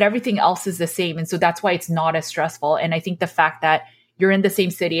 but everything else is the same. And so that's why it's not as stressful. And I think the fact that you're in the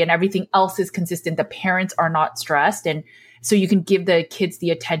same city and everything else is consistent, the parents are not stressed. And so you can give the kids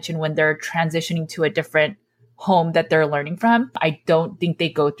the attention when they're transitioning to a different home that they're learning from. I don't think they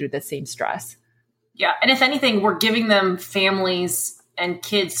go through the same stress. Yeah. And if anything, we're giving them families and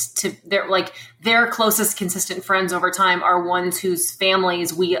kids to their closest consistent friends over time are ones whose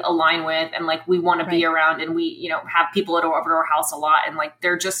families we align with and like we want to be around, and we, have people over to our house a lot, and like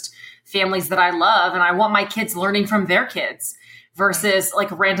they're just families that I love and I want my kids learning from their kids versus like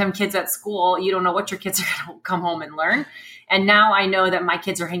random kids at school. You don't know what your kids are going to come home and learn. And now I know that my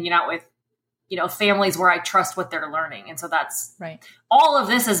kids are hanging out with families where I trust what they're learning. And so that's right. All of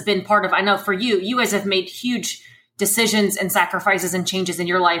this has been part of, I know for you guys have made huge decisions and sacrifices and changes in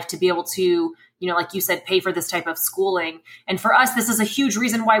your life to be able to, like you said, pay for this type of schooling. And for us, this is a huge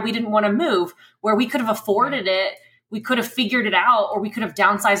reason why we didn't want to move, where we could have afforded it. We could have figured it out, or we could have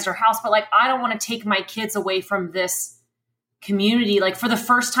downsized our house. But like, I don't want to take my kids away from this community. Like for the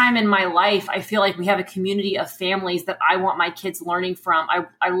first time in my life, I feel like we have a community of families that I want my kids learning from.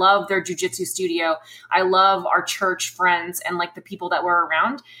 I love their jujitsu studio. I love our church friends and like the people that we're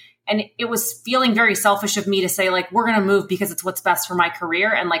around. And it was feeling very selfish of me to say like, we're going to move because it's what's best for my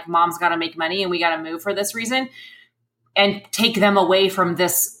career. And like, mom's got to make money and we got to move for this reason, and take them away from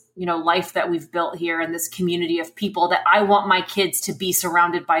this, life that we've built here and this community of people that I want my kids to be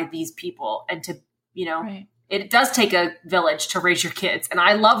surrounded by these people and to, right. It does take a village to raise your kids. And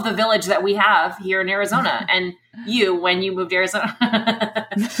I love the village that we have here in Arizona and when you moved to Arizona.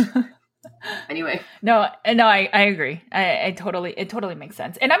 Anyway. No, I agree. It totally makes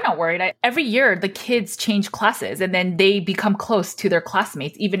sense. And I'm not worried. Every year the kids change classes and then they become close to their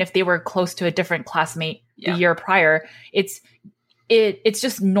classmates, even if they were close to a different classmate the year prior. It's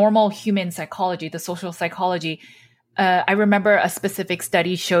just normal human psychology, the social psychology. I remember a specific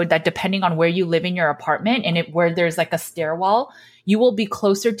study showed that depending on where you live in your apartment and where there's like a stairwell, you will be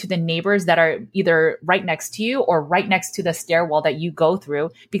closer to the neighbors that are either right next to you or right next to the stairwell that you go through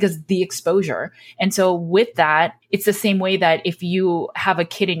because the exposure. And so with that, it's the same way that if you have a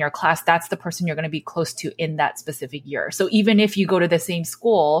kid in your class, that's the person you're going to be close to in that specific year. So even if you go to the same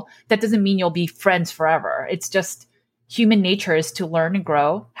school, that doesn't mean you'll be friends forever. It's just human nature is to learn and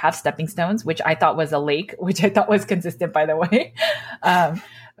grow, have stepping stones, which I thought was a lake, which I thought was consistent, by the way.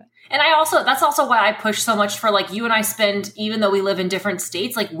 And that's also why I push so much for like you and I spend, even though we live in different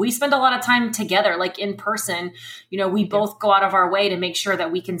states, like we spend a lot of time together, like in person, we both go out of our way to make sure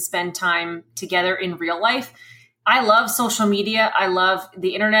that we can spend time together in real life. I love social media. I love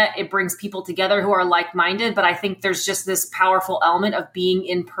the internet. It brings people together who are like-minded, but I think there's just this powerful element of being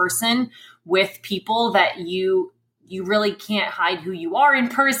in person with people that you really can't hide who you are in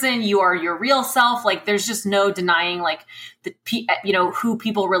person. You are your real self. Like there's just no denying like who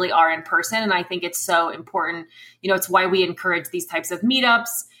people really are in person. And I think it's so important. It's why we encourage these types of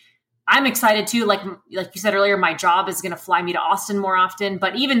meetups. I'm excited too. Like you said earlier, my job is going to fly me to Austin more often,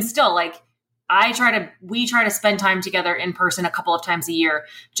 but even still, like we try to spend time together in person a couple of times a year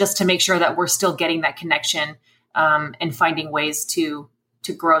just to make sure that we're still getting that connection and finding ways to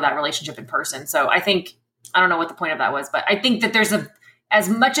grow that relationship in person. So I don't know what the point of that was, but I think that there's as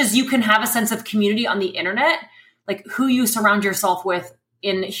much as you can have a sense of community on the internet, like who you surround yourself with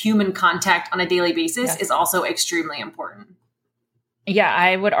in human contact on a daily basis is also extremely important. Yeah,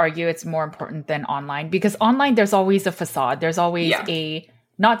 I would argue it's more important than online because online, there's always a facade. There's always a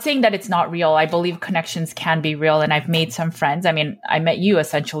not saying that it's not real. I believe connections can be real. And I've made some friends. I mean, I met you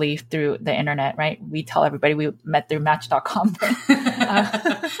essentially through the internet, right? We tell everybody we met through Match.com.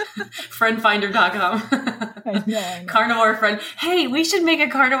 Friendfinder.com. I know. Carnivore friend. Hey, we should make a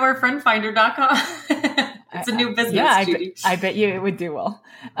carnivore friendfinder.com. It's a new business, yeah, Judy. I bet you it would do well.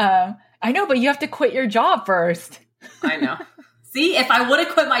 I know, but you have to quit your job first. I know. See, if I would have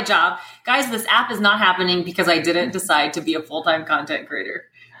quit my job, guys, this app is not happening because I didn't decide to be a full-time content creator.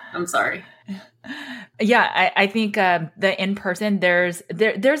 I'm sorry. Yeah, I think the in-person, there's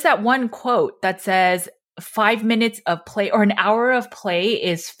that one quote that says 5 minutes of play or an hour of play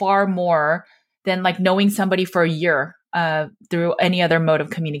is far more than like knowing somebody for a year through any other mode of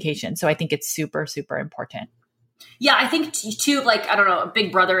communication. So I think it's super, super important. Yeah, I think too, like, I don't know,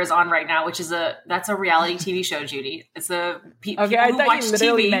 Big Brother is on right now, which is that's a reality TV show, Judy. It's people okay, I who thought watch you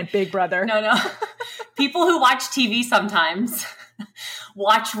literally TV. meant Big Brother. No. People who watch TV sometimes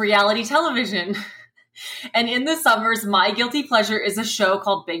watch reality television. And in the summers, my guilty pleasure is a show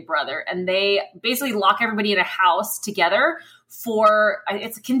called Big Brother. And they basically lock everybody in a house together for,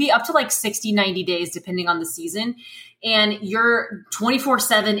 it can be up to like 60, 90 days, depending on the season. And you're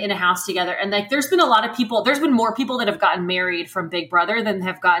 24/7 in a house together. And like, there's been more people that have gotten married from Big Brother than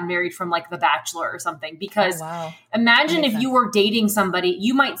have gotten married from like The Bachelor or something. Because imagine if you were dating somebody,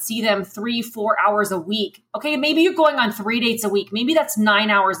 you might see them 3-4 hours a week. Okay. Maybe you're going on 3 dates a week. Maybe that's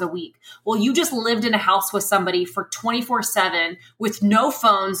 9 hours a week. Well, you just lived in a house with somebody for 24/7 with no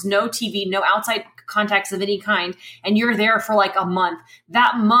phones, no TV, no outside contacts of any kind. And you're there for like a month.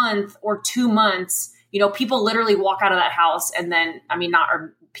 That month or 2 months, people literally walk out of that house and then,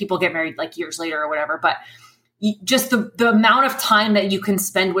 or people get married like years later or whatever, but just the amount of time that you can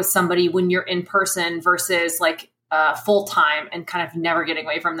spend with somebody when you're in person versus like full time and kind of never getting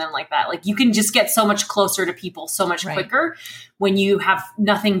away from them like that. Like you can just get so much closer to people so much quicker when you have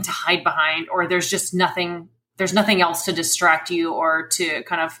nothing to hide behind, or there's nothing else to distract you or to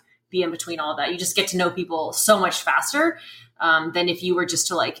kind of be in between all of that. You just get to know people so much faster than if you were just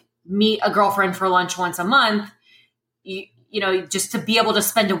to like meet a girlfriend for lunch once a month, just to be able to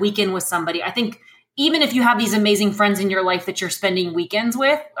spend a weekend with somebody. I think even if you have these amazing friends in your life that you're spending weekends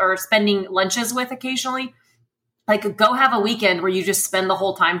with or spending lunches with occasionally, like go have a weekend where you just spend the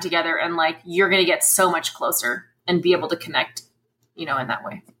whole time together and like, you're going to get so much closer and be able to connect, in that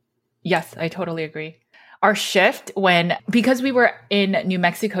way. Yes, I totally agree. Our shift because we were in New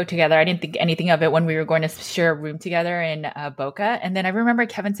Mexico together, I didn't think anything of it when we were going to share a room together in Boca. And then I remember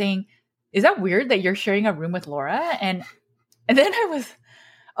Kevin saying, is that weird that you're sharing a room with Laura? And then I was,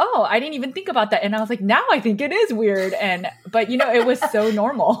 I didn't even think about that. And I was like, now I think it is weird. But it was so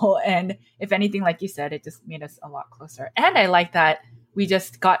normal. And if anything, like you said, it just made us a lot closer. And I like that we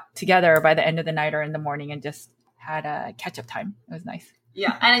just got together by the end of the night or in the morning and just had a catch up time. It was nice.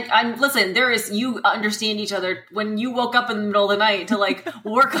 Yeah. And listen, you understand each other when you woke up in the middle of the night to like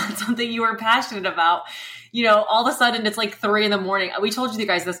work on something you were passionate about, all of a sudden it's like 3 a.m. We told you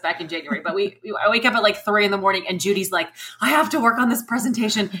guys this back in January, but I wake up at like 3 a.m. and Judy's like, I have to work on this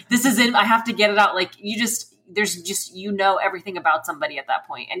presentation. This is it. I have to get it out. Like there's just, everything about somebody at that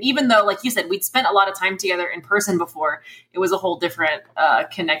point. And even though, like you said, we'd spent a lot of time together in person before, it was a whole different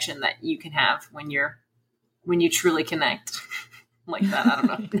connection that you can have when you truly connect. Like that. I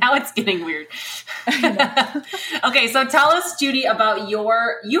don't know. Now it's getting weird. Okay. So tell us, Judy, about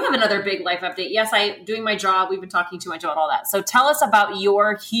you have another big life update. Yes, I'm doing my job. We've been talking too much about all that. So tell us about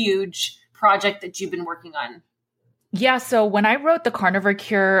your huge project that you've been working on. Yeah. So when I wrote The Carnivore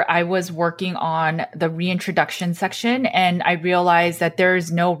Cure, I was working on the reintroduction section, and I realized that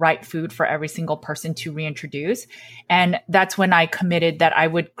there's no right food for every single person to reintroduce. And that's when I committed that I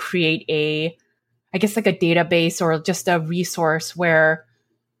would create like a database or just a resource where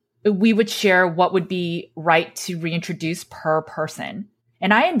we would share what would be right to reintroduce per person.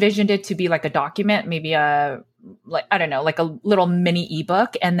 And I envisioned it to be like a document, maybe like a little mini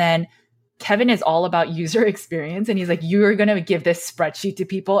ebook. And then Kevin is all about user experience. And he's like, you're going to give this spreadsheet to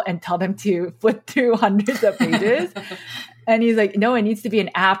people and tell them to flip through hundreds of pages. And he's like, no, it needs to be an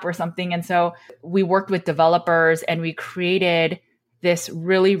app or something. And so we worked with developers and we created this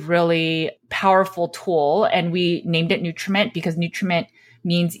really, really powerful tool. And we named it Nutriment because nutriment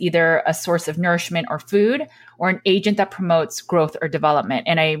means either a source of nourishment or food or an agent that promotes growth or development.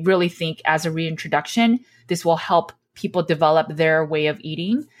 And I really think as a reintroduction, this will help people develop their way of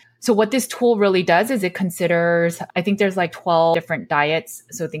eating. So what this tool really does is it considers, I think there's like 12 different diets.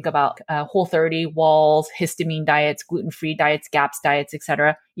 So think about Whole30, Walls, histamine diets, gluten-free diets, GAPS diets,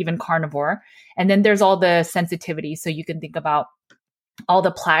 etc., even carnivore. And then there's all the sensitivities. So you can think about all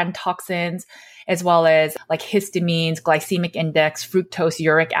the plant toxins, as well as like histamines, glycemic index, fructose,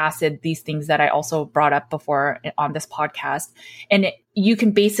 uric acid, these things that I also brought up before on this podcast. And you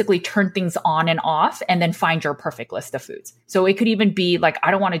can basically turn things on and off and then find your perfect list of foods. So it could even be like,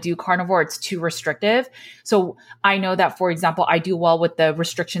 I don't want to do carnivore. It's too restrictive. So I know that, for example, I do well with the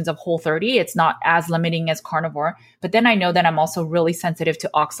restrictions of Whole30. It's not as limiting as carnivore, but then I know that I'm also really sensitive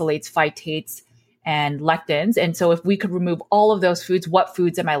to oxalates, phytates, and lectins. And so if we could remove all of those foods, what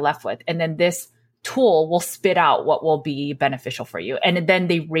foods am I left with? And then this tool will spit out what will be beneficial for you. And then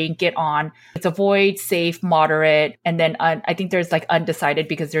they rank it on, it's avoid, safe, moderate. And then I think there's like undecided,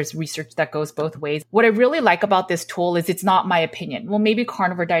 because there's research that goes both ways. What I really like about this tool is it's not my opinion. Well, maybe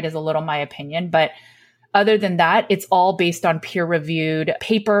carnivore diet is a little my opinion, but other than that, it's all based on peer-reviewed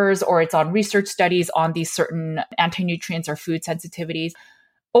papers, or it's on research studies on these certain anti-nutrients or food sensitivities.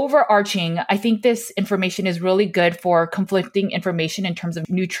 Overarching, I think this information is really good for conflicting information in terms of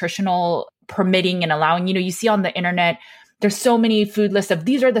nutritional permitting and allowing. You see on the internet, there's so many food lists of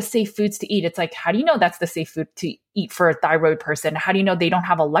these are the safe foods to eat. It's like, how do you know that's the safe food to eat for a thyroid person? How do you know they don't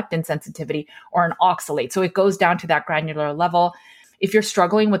have a lectin sensitivity or an oxalate? So it goes down to that granular level. If you're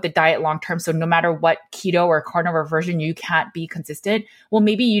struggling with the diet long-term, so no matter what keto or carnivore version, you can't be consistent, well,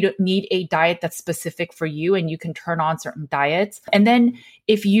 maybe you don't need a diet that's specific for you and you can turn on certain diets. And then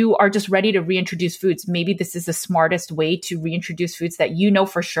if you are just ready to reintroduce foods, maybe this is the smartest way to reintroduce foods that you know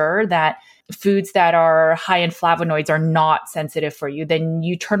for sure that foods that are high in flavonoids are not sensitive for you. Then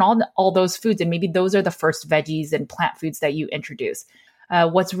you turn on all those foods, and maybe those are the first veggies and plant foods that you introduce.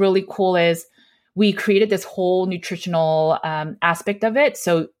 What's really cool is we created this whole nutritional aspect of it.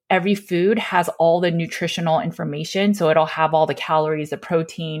 So every food has all the nutritional information. So it'll have all the calories, the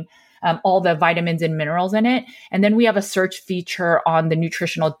protein, all the vitamins and minerals in it. And then we have a search feature on the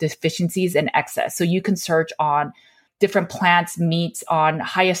nutritional deficiencies and excess. So you can search on different plants, meats, on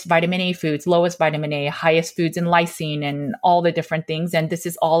highest vitamin A foods, lowest vitamin A, highest foods in lysine, and all the different things. And this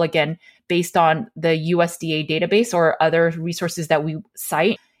is all, again, based on the USDA database or other resources that we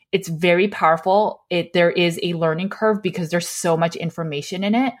cite. It's very powerful. There is a learning curve because there's so much information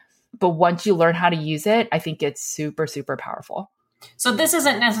in it. But once you learn how to use it, I think it's super, super powerful. So this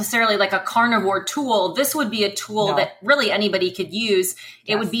isn't necessarily like a carnivore tool. This would be a tool that really anybody could use.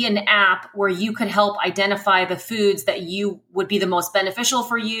 It would be an app where you could help identify the foods that you would be the most beneficial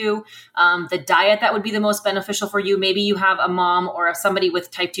for you, the diet that would be the most beneficial for you. Maybe you have a mom or somebody with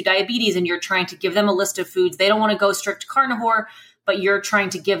type 2 diabetes and you're trying to give them a list of foods. They don't want to go strict carnivore, but you're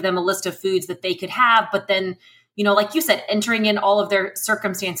trying to give them a list of foods that they could have. But then, like you said, entering in all of their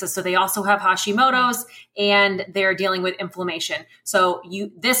circumstances. So they also have Hashimoto's and they're dealing with inflammation. So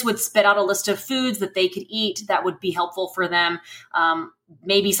this would spit out a list of foods that they could eat that would be helpful for them.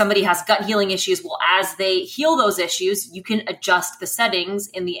 Maybe somebody has gut healing issues. Well, as they heal those issues, you can adjust the settings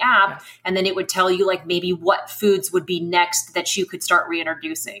in the app, and then it would tell you like maybe what foods would be next that you could start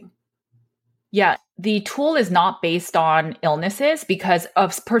reintroducing. Yeah, the tool is not based on illnesses, because a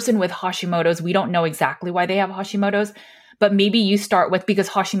person with Hashimoto's, we don't know exactly why they have Hashimoto's, but maybe you start with, because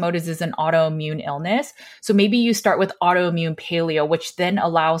Hashimoto's is an autoimmune illness. So maybe you start with autoimmune paleo, which then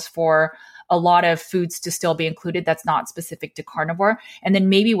allows for a lot of foods to still be included that's not specific to carnivore. And then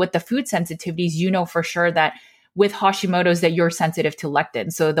maybe with the food sensitivities, for sure that with Hashimoto's that you're sensitive to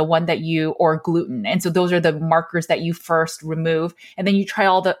lectin. So the one that or gluten. And so those are the markers that you first remove. And then you try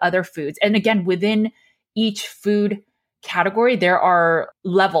all the other foods. And again, within each food category, there are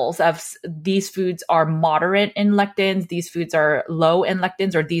levels of these foods are moderate in lectins, these foods are low in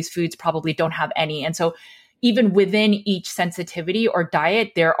lectins, or these foods probably don't have any. And so even within each sensitivity or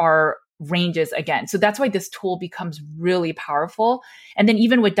diet, there are ranges again. So that's why this tool becomes really powerful. And then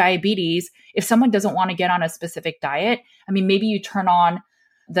even with diabetes, if someone doesn't want to get on a specific diet, maybe you turn on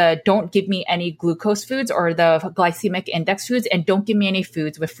the don't give me any glucose foods or the glycemic index foods, and don't give me any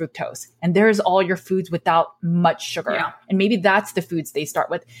foods with fructose. And there's all your foods without much sugar. Yeah. And maybe that's the foods they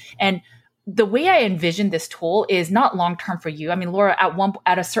start with. And the way I envision this tool is not long-term for you. Laura,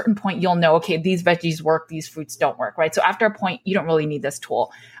 at a certain point, you'll know, okay, these veggies work, these fruits don't work, right? So after a point, you don't really need this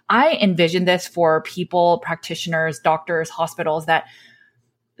tool. I envision this for people, practitioners, doctors, hospitals, that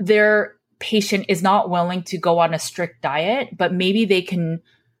their patient is not willing to go on a strict diet, but maybe they can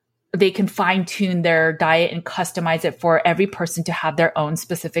fine tune their diet and customize it for every person to have their own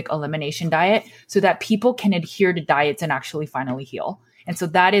specific elimination diet so that people can adhere to diets and actually finally heal. And so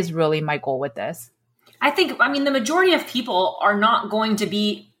that is really my goal with this. I think, the majority of people are not going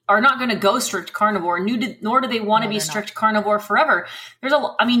to go strict carnivore, nor do they want to be strict carnivore forever.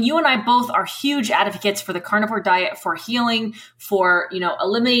 You and I both are huge advocates for the carnivore diet, for healing, for,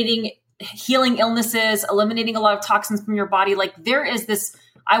 eliminating healing illnesses, eliminating a lot of toxins from your body. Like there is this,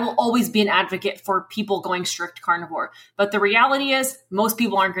 I will always be an advocate for people going strict carnivore. But the reality is most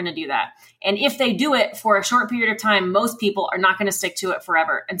people aren't going to do that. And if they do it for a short period of time, most people are not going to stick to it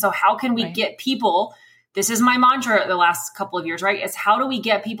forever. And so how can we get people, this is my mantra the last couple of years, right? Is how do we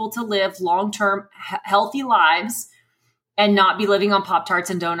get people to live long-term healthy lives and not be living on Pop-Tarts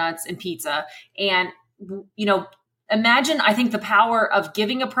and donuts and pizza? And, you know, imagine, I think the power of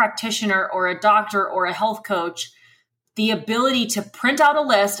giving a practitioner or a doctor or a health coach the ability to print out a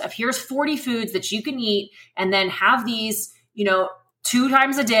list of here's 40 foods that you can eat and then have these, you know, 2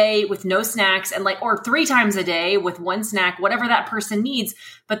 times a day with no snacks and like, or 3 times a day with 1 snack, whatever that person needs.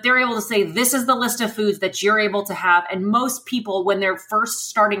 But they're able to say, this is the list of foods that you're able to have. And most people, when they're first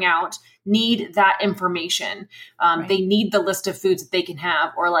starting out, need that information. They need the list of foods that they can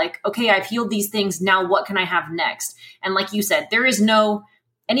have, or like, okay, I've healed these things. Now what can I have next? And like you said, there is no,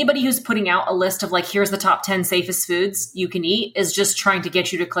 anybody who's putting out a list of like, here's the top 10 safest foods you can eat is just trying to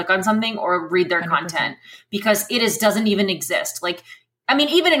get you to click on something or read their 100%. Content, because doesn't even exist. Like, I mean,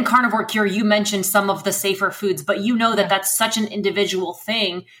 even in Carnivore Cure, you mentioned some of the safer foods, but you know that that's such an individual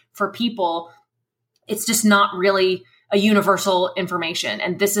thing for people. It's just not really a universal information.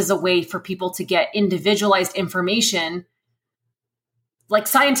 And this is a way for people to get individualized information. Like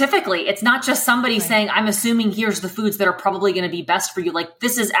scientifically, it's not just somebody saying, I'm assuming here's the foods that are probably going to be best for you. Like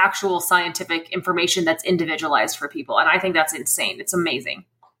this is actual scientific information that's individualized for people. And I think that's insane. It's amazing.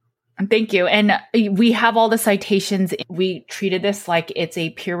 Thank you. And we have all the citations. We treated this like it's a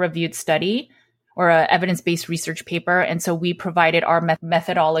peer-reviewed study or an evidence-based research paper. And so we provided our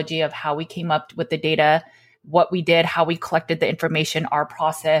methodology of how we came up with the data, what we did, how we collected the information, our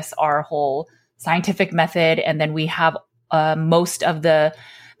process, our whole scientific method. And then we have most of the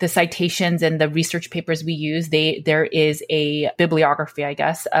citations and the research papers we use, there is a bibliography, I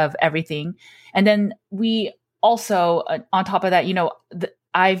guess, of everything. And then we also, on top of that, you know,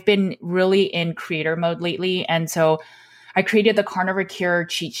 I've been really in creator mode lately. And so I created the Carnivore Cure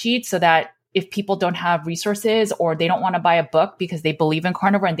cheat sheet so that if people don't have resources or they don't want to buy a book because they believe in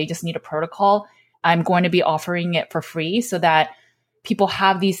carnivore and they just need a protocol, I'm going to be offering it for free so that people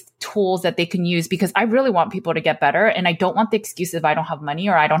have these tools that they can use, because I really want people to get better. And I don't want the excuse if I don't have money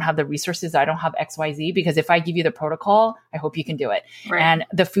or I don't have the resources, I don't have XYZ, because if I give you the protocol, I hope you can do it. Right. And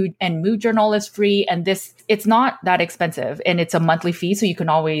the food and mood journal is free. And it's not that expensive and it's a monthly fee. So you can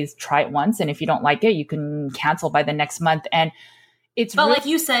always try it once. And if you don't like it, you can cancel by the next month. And but like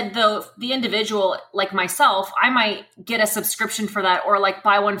you said, though, the individual like myself, I might get a subscription for that, or like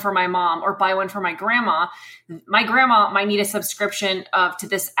buy one for my mom or buy one for my grandma. My grandma might need a subscription to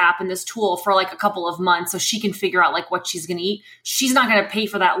this app and this tool for like a couple of months so she can figure out like what she's going to eat. She's not going to pay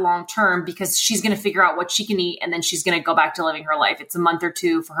for that long term because she's going to figure out what she can eat and then she's going to go back to living her life. It's a month or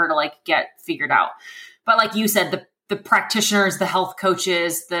 2 for her to like get figured out. But like you said, the practitioners, the health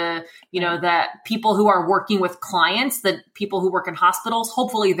coaches, the people who are working with clients, the people who work in hospitals,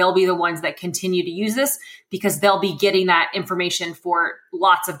 hopefully they'll be the ones that continue to use this because they'll be getting that information for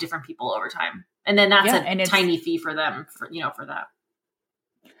lots of different people over time. And then that's a tiny fee for them, for that.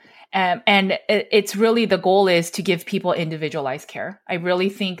 And it's really, the goal is to give people individualized care. I really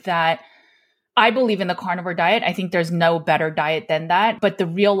think that I believe in the carnivore diet. I think there's no better diet than that. But the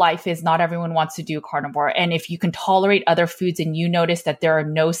real life is not everyone wants to do carnivore. And if you can tolerate other foods and you notice that there are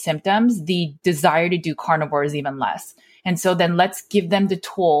no symptoms, the desire to do carnivore is even less. And so then let's give them the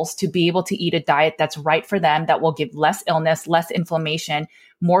tools to be able to eat a diet that's right for them, that will give less illness, less inflammation,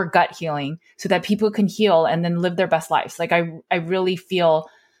 more gut healing, so that people can heal and then live their best lives. Like I really feel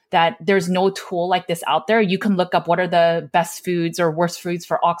that there's no tool like this out there. You can look up what are the best foods or worst foods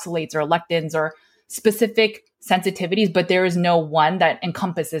for oxalates or lectins or specific sensitivities, but there is no one that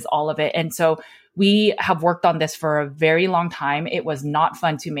encompasses all of it. And so we have worked on this for a very long time. It was not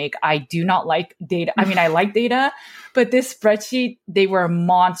fun to make. I do not like data. I mean, I like data, but this spreadsheet, they were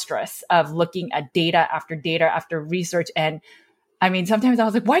monstrous of looking at data after research. And I mean, sometimes I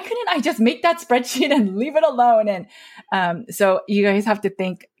was like, why couldn't I just make that spreadsheet and leave it alone? And so you guys have to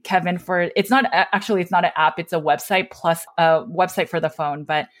thank Kevin for, it's not an app, it's a website plus a website for the phone,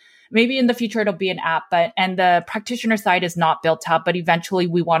 but maybe in the future it'll be an app. And the practitioner side is not built up, but eventually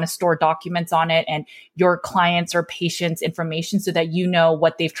we want to store documents on it and your clients or patients' information so that you know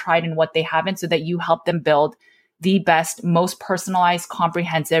what they've tried and what they haven't, so that you help them build the best, most personalized,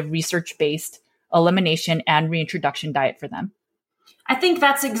 comprehensive, research-based elimination and reintroduction diet for them. I think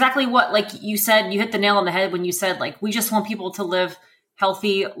that's exactly what, like you said, you hit the nail on the head when you said, like, we just want people to live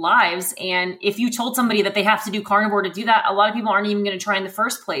healthy lives. And if you told somebody that they have to do carnivore to do that, a lot of people aren't even going to try in the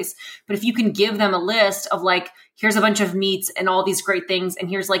first place. But if you can give them a list of like, here's a bunch of meats and all these great things, and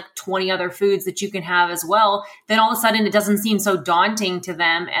here's like 20 other foods that you can have as well, then all of a sudden it doesn't seem so daunting to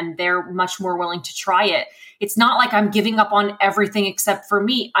them and they're much more willing to try it. It's not like I'm giving up on everything except for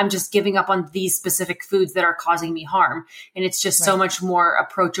meat. I'm just giving up on these specific foods that are causing me harm. And it's just so much more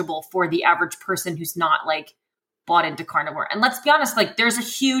approachable for the average person who's not like bought into carnivore. And let's be honest, like there's a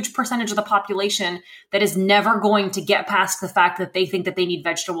huge percentage of the population that is never going to get past the fact that they think that they need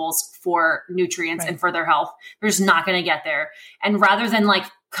vegetables for nutrients and for their health. They're just not going to get there. And rather than like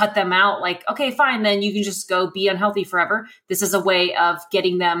cut them out, like, okay, fine, then you can just go be unhealthy forever. This is a way of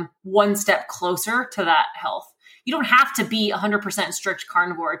getting them one step closer to that health. You don't have to be 100% strict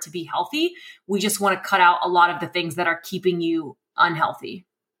carnivore to be healthy. We just want to cut out a lot of the things that are keeping you unhealthy.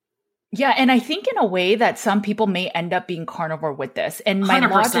 Yeah. And I think in a way that some people may end up being carnivore with this. And my 100%.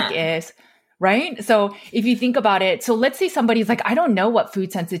 logic is, right? So if you think about it, so let's say somebody's like, I don't know what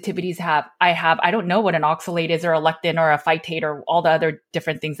food sensitivities I have. I don't know what an oxalate is or a lectin or a phytate or all the other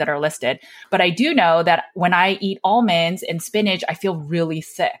different things that are listed. But I do know that when I eat almonds and spinach, I feel really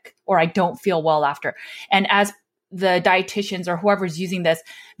sick or I don't feel well after. And as the dietitians or whoever's using this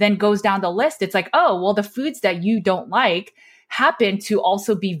then goes down the list, it's like, oh, well, the foods that you don't like happen to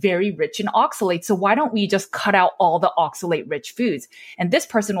also be very rich in oxalates. So why don't we just cut out all the oxalate rich foods? And this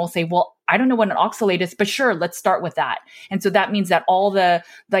person will say, well, I don't know what an oxalate is, but sure, let's start with that. And so that means that all the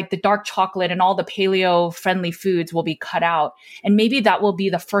like the dark chocolate and all the paleo friendly foods will be cut out. And maybe that will be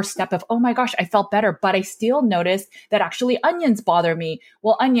the first step of, oh my gosh, I felt better, but I still noticed that actually onions bother me.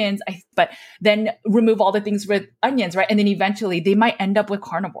 Well, but then remove all the things with onions, right? And then eventually they might end up with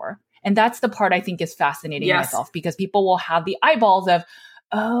carnivore. And that's the part I think is fascinating myself, because people will have the eyeballs of,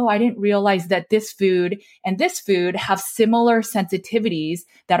 oh, I didn't realize that this food and this food have similar sensitivities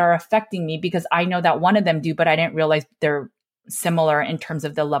that are affecting me, because I know that one of them do, but I didn't realize they're similar in terms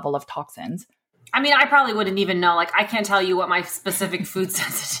of the level of toxins. I mean, I probably wouldn't even know. Like, I can't tell you what my specific food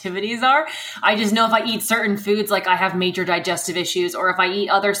sensitivities are. I just know if I eat certain foods, like I have major digestive issues, or if I eat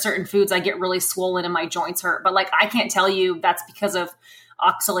other certain foods, I get really swollen and my joints hurt. But like, I can't tell you that's because of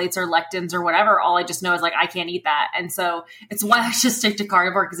oxalates or lectins or whatever. All I just know is like, I can't eat that. And so it's why I just stick to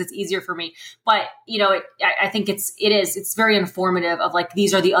carnivore, because it's easier for me. But, you know, I think it's very informative of like,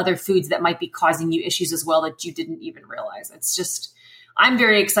 these are the other foods that might be causing you issues as well that you didn't even realize. It's just, I'm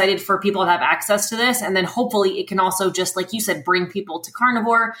very excited for people to have access to this. And then hopefully it can also just, like you said, bring people to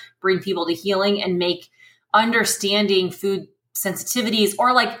carnivore, bring people to healing, and make understanding food sensitivities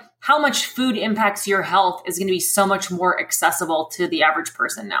or like how much food impacts your health is going to be so much more accessible to the average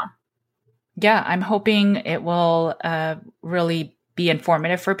person now. Yeah, I'm hoping it will really be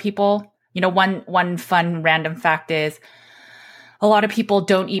informative for people. You know, one fun random fact is a lot of people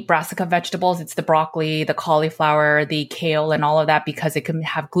don't eat brassica vegetables. It's the broccoli, the cauliflower, the kale, and all of that, because it can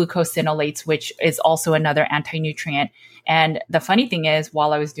have glucosinolates, which is also another anti-nutrient. And the funny thing is,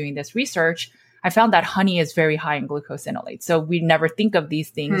 while I was doing this research, I found that honey is very high in glucosinolates. So we never think of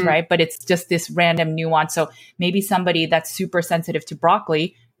these things, right? But it's just this random nuance. So maybe somebody that's super sensitive to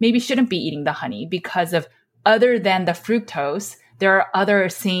broccoli maybe shouldn't be eating the honey, because of, other than the fructose, there are other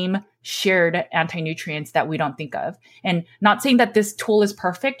same shared anti-nutrients that we don't think of. And not saying that this tool is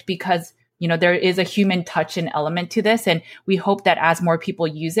perfect, because, you know, there is a human touch and element to this. And we hope that as more people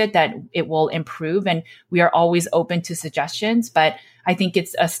use it, that it will improve. And we are always open to suggestions. But I think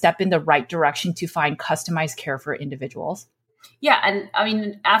it's a step in the right direction to find customized care for individuals. Yeah. And I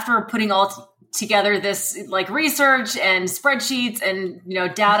mean, after putting all together this like research and spreadsheets and, you know,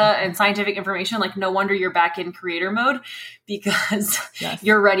 data and scientific information, like no wonder you're back in creator mode, because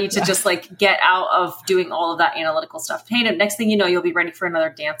you're ready to just like get out of doing all of that analytical stuff. Hey, next thing you know, you'll be ready for another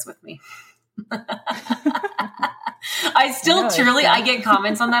dance with me. I still I get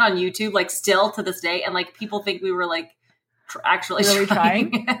comments on that on YouTube, like still to this day. And like people think we were like, actually really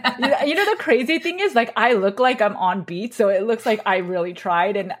trying. You know, the crazy thing is, like, I look like I'm on beat, so it looks like I really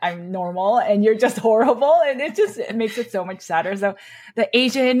tried and I'm normal and you're just horrible, and it makes it so much sadder. So the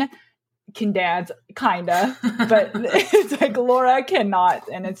Asian can dance kinda, but it's like Laura cannot,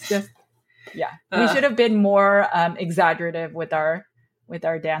 and it's just we should have been more exaggerative with our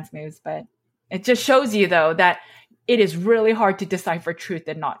dance moves. But it just shows you though that it is really hard to decipher truth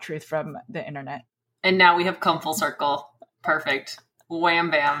and not truth from the internet. And now we have come full circle. Perfect. Wham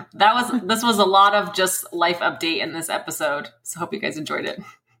bam. This was a lot of just life update in this episode. So hope you guys enjoyed it.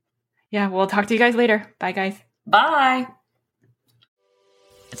 Yeah, we'll talk to you guys later. Bye, guys. Bye.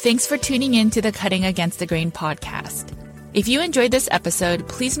 Thanks for tuning in to the Cutting Against the Grain podcast. If you enjoyed this episode,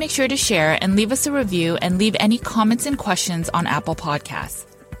 please make sure to share and leave us a review and leave any comments and questions on Apple Podcasts.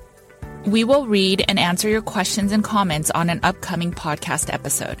 We will read and answer your questions and comments on an upcoming podcast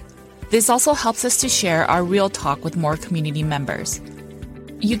episode. This also helps us to share our real talk with more community members.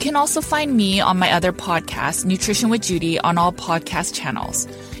 You can also find me on my other podcast, Nutrition with Judy, on all podcast channels.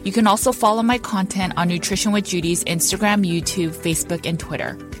 You can also follow my content on Nutrition with Judy's Instagram, YouTube, Facebook, and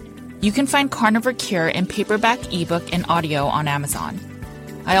Twitter. You can find Carnivore Cure in paperback, ebook, and audio on Amazon.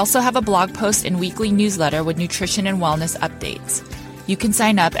 I also have a blog post and weekly newsletter with nutrition and wellness updates. You can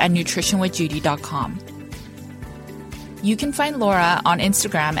sign up at nutritionwithjudy.com. You can find Laura on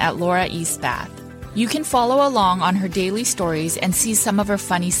Instagram at Laura E. Spath. You can follow along on her daily stories and see some of her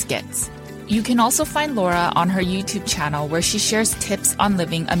funny skits. You can also find Laura on her YouTube channel where she shares tips on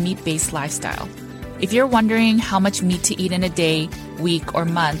living a meat-based lifestyle. If you're wondering how much meat to eat in a day, week, or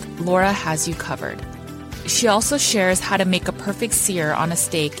month, Laura has you covered. She also shares how to make a perfect sear on a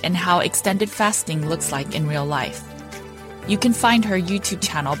steak and how extended fasting looks like in real life. You can find her YouTube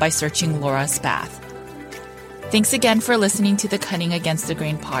channel by searching Laura Spath. Thanks again for listening to the Cutting Against the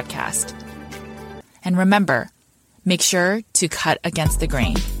Grain podcast. And remember, make sure to cut against the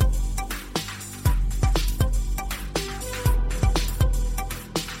grain.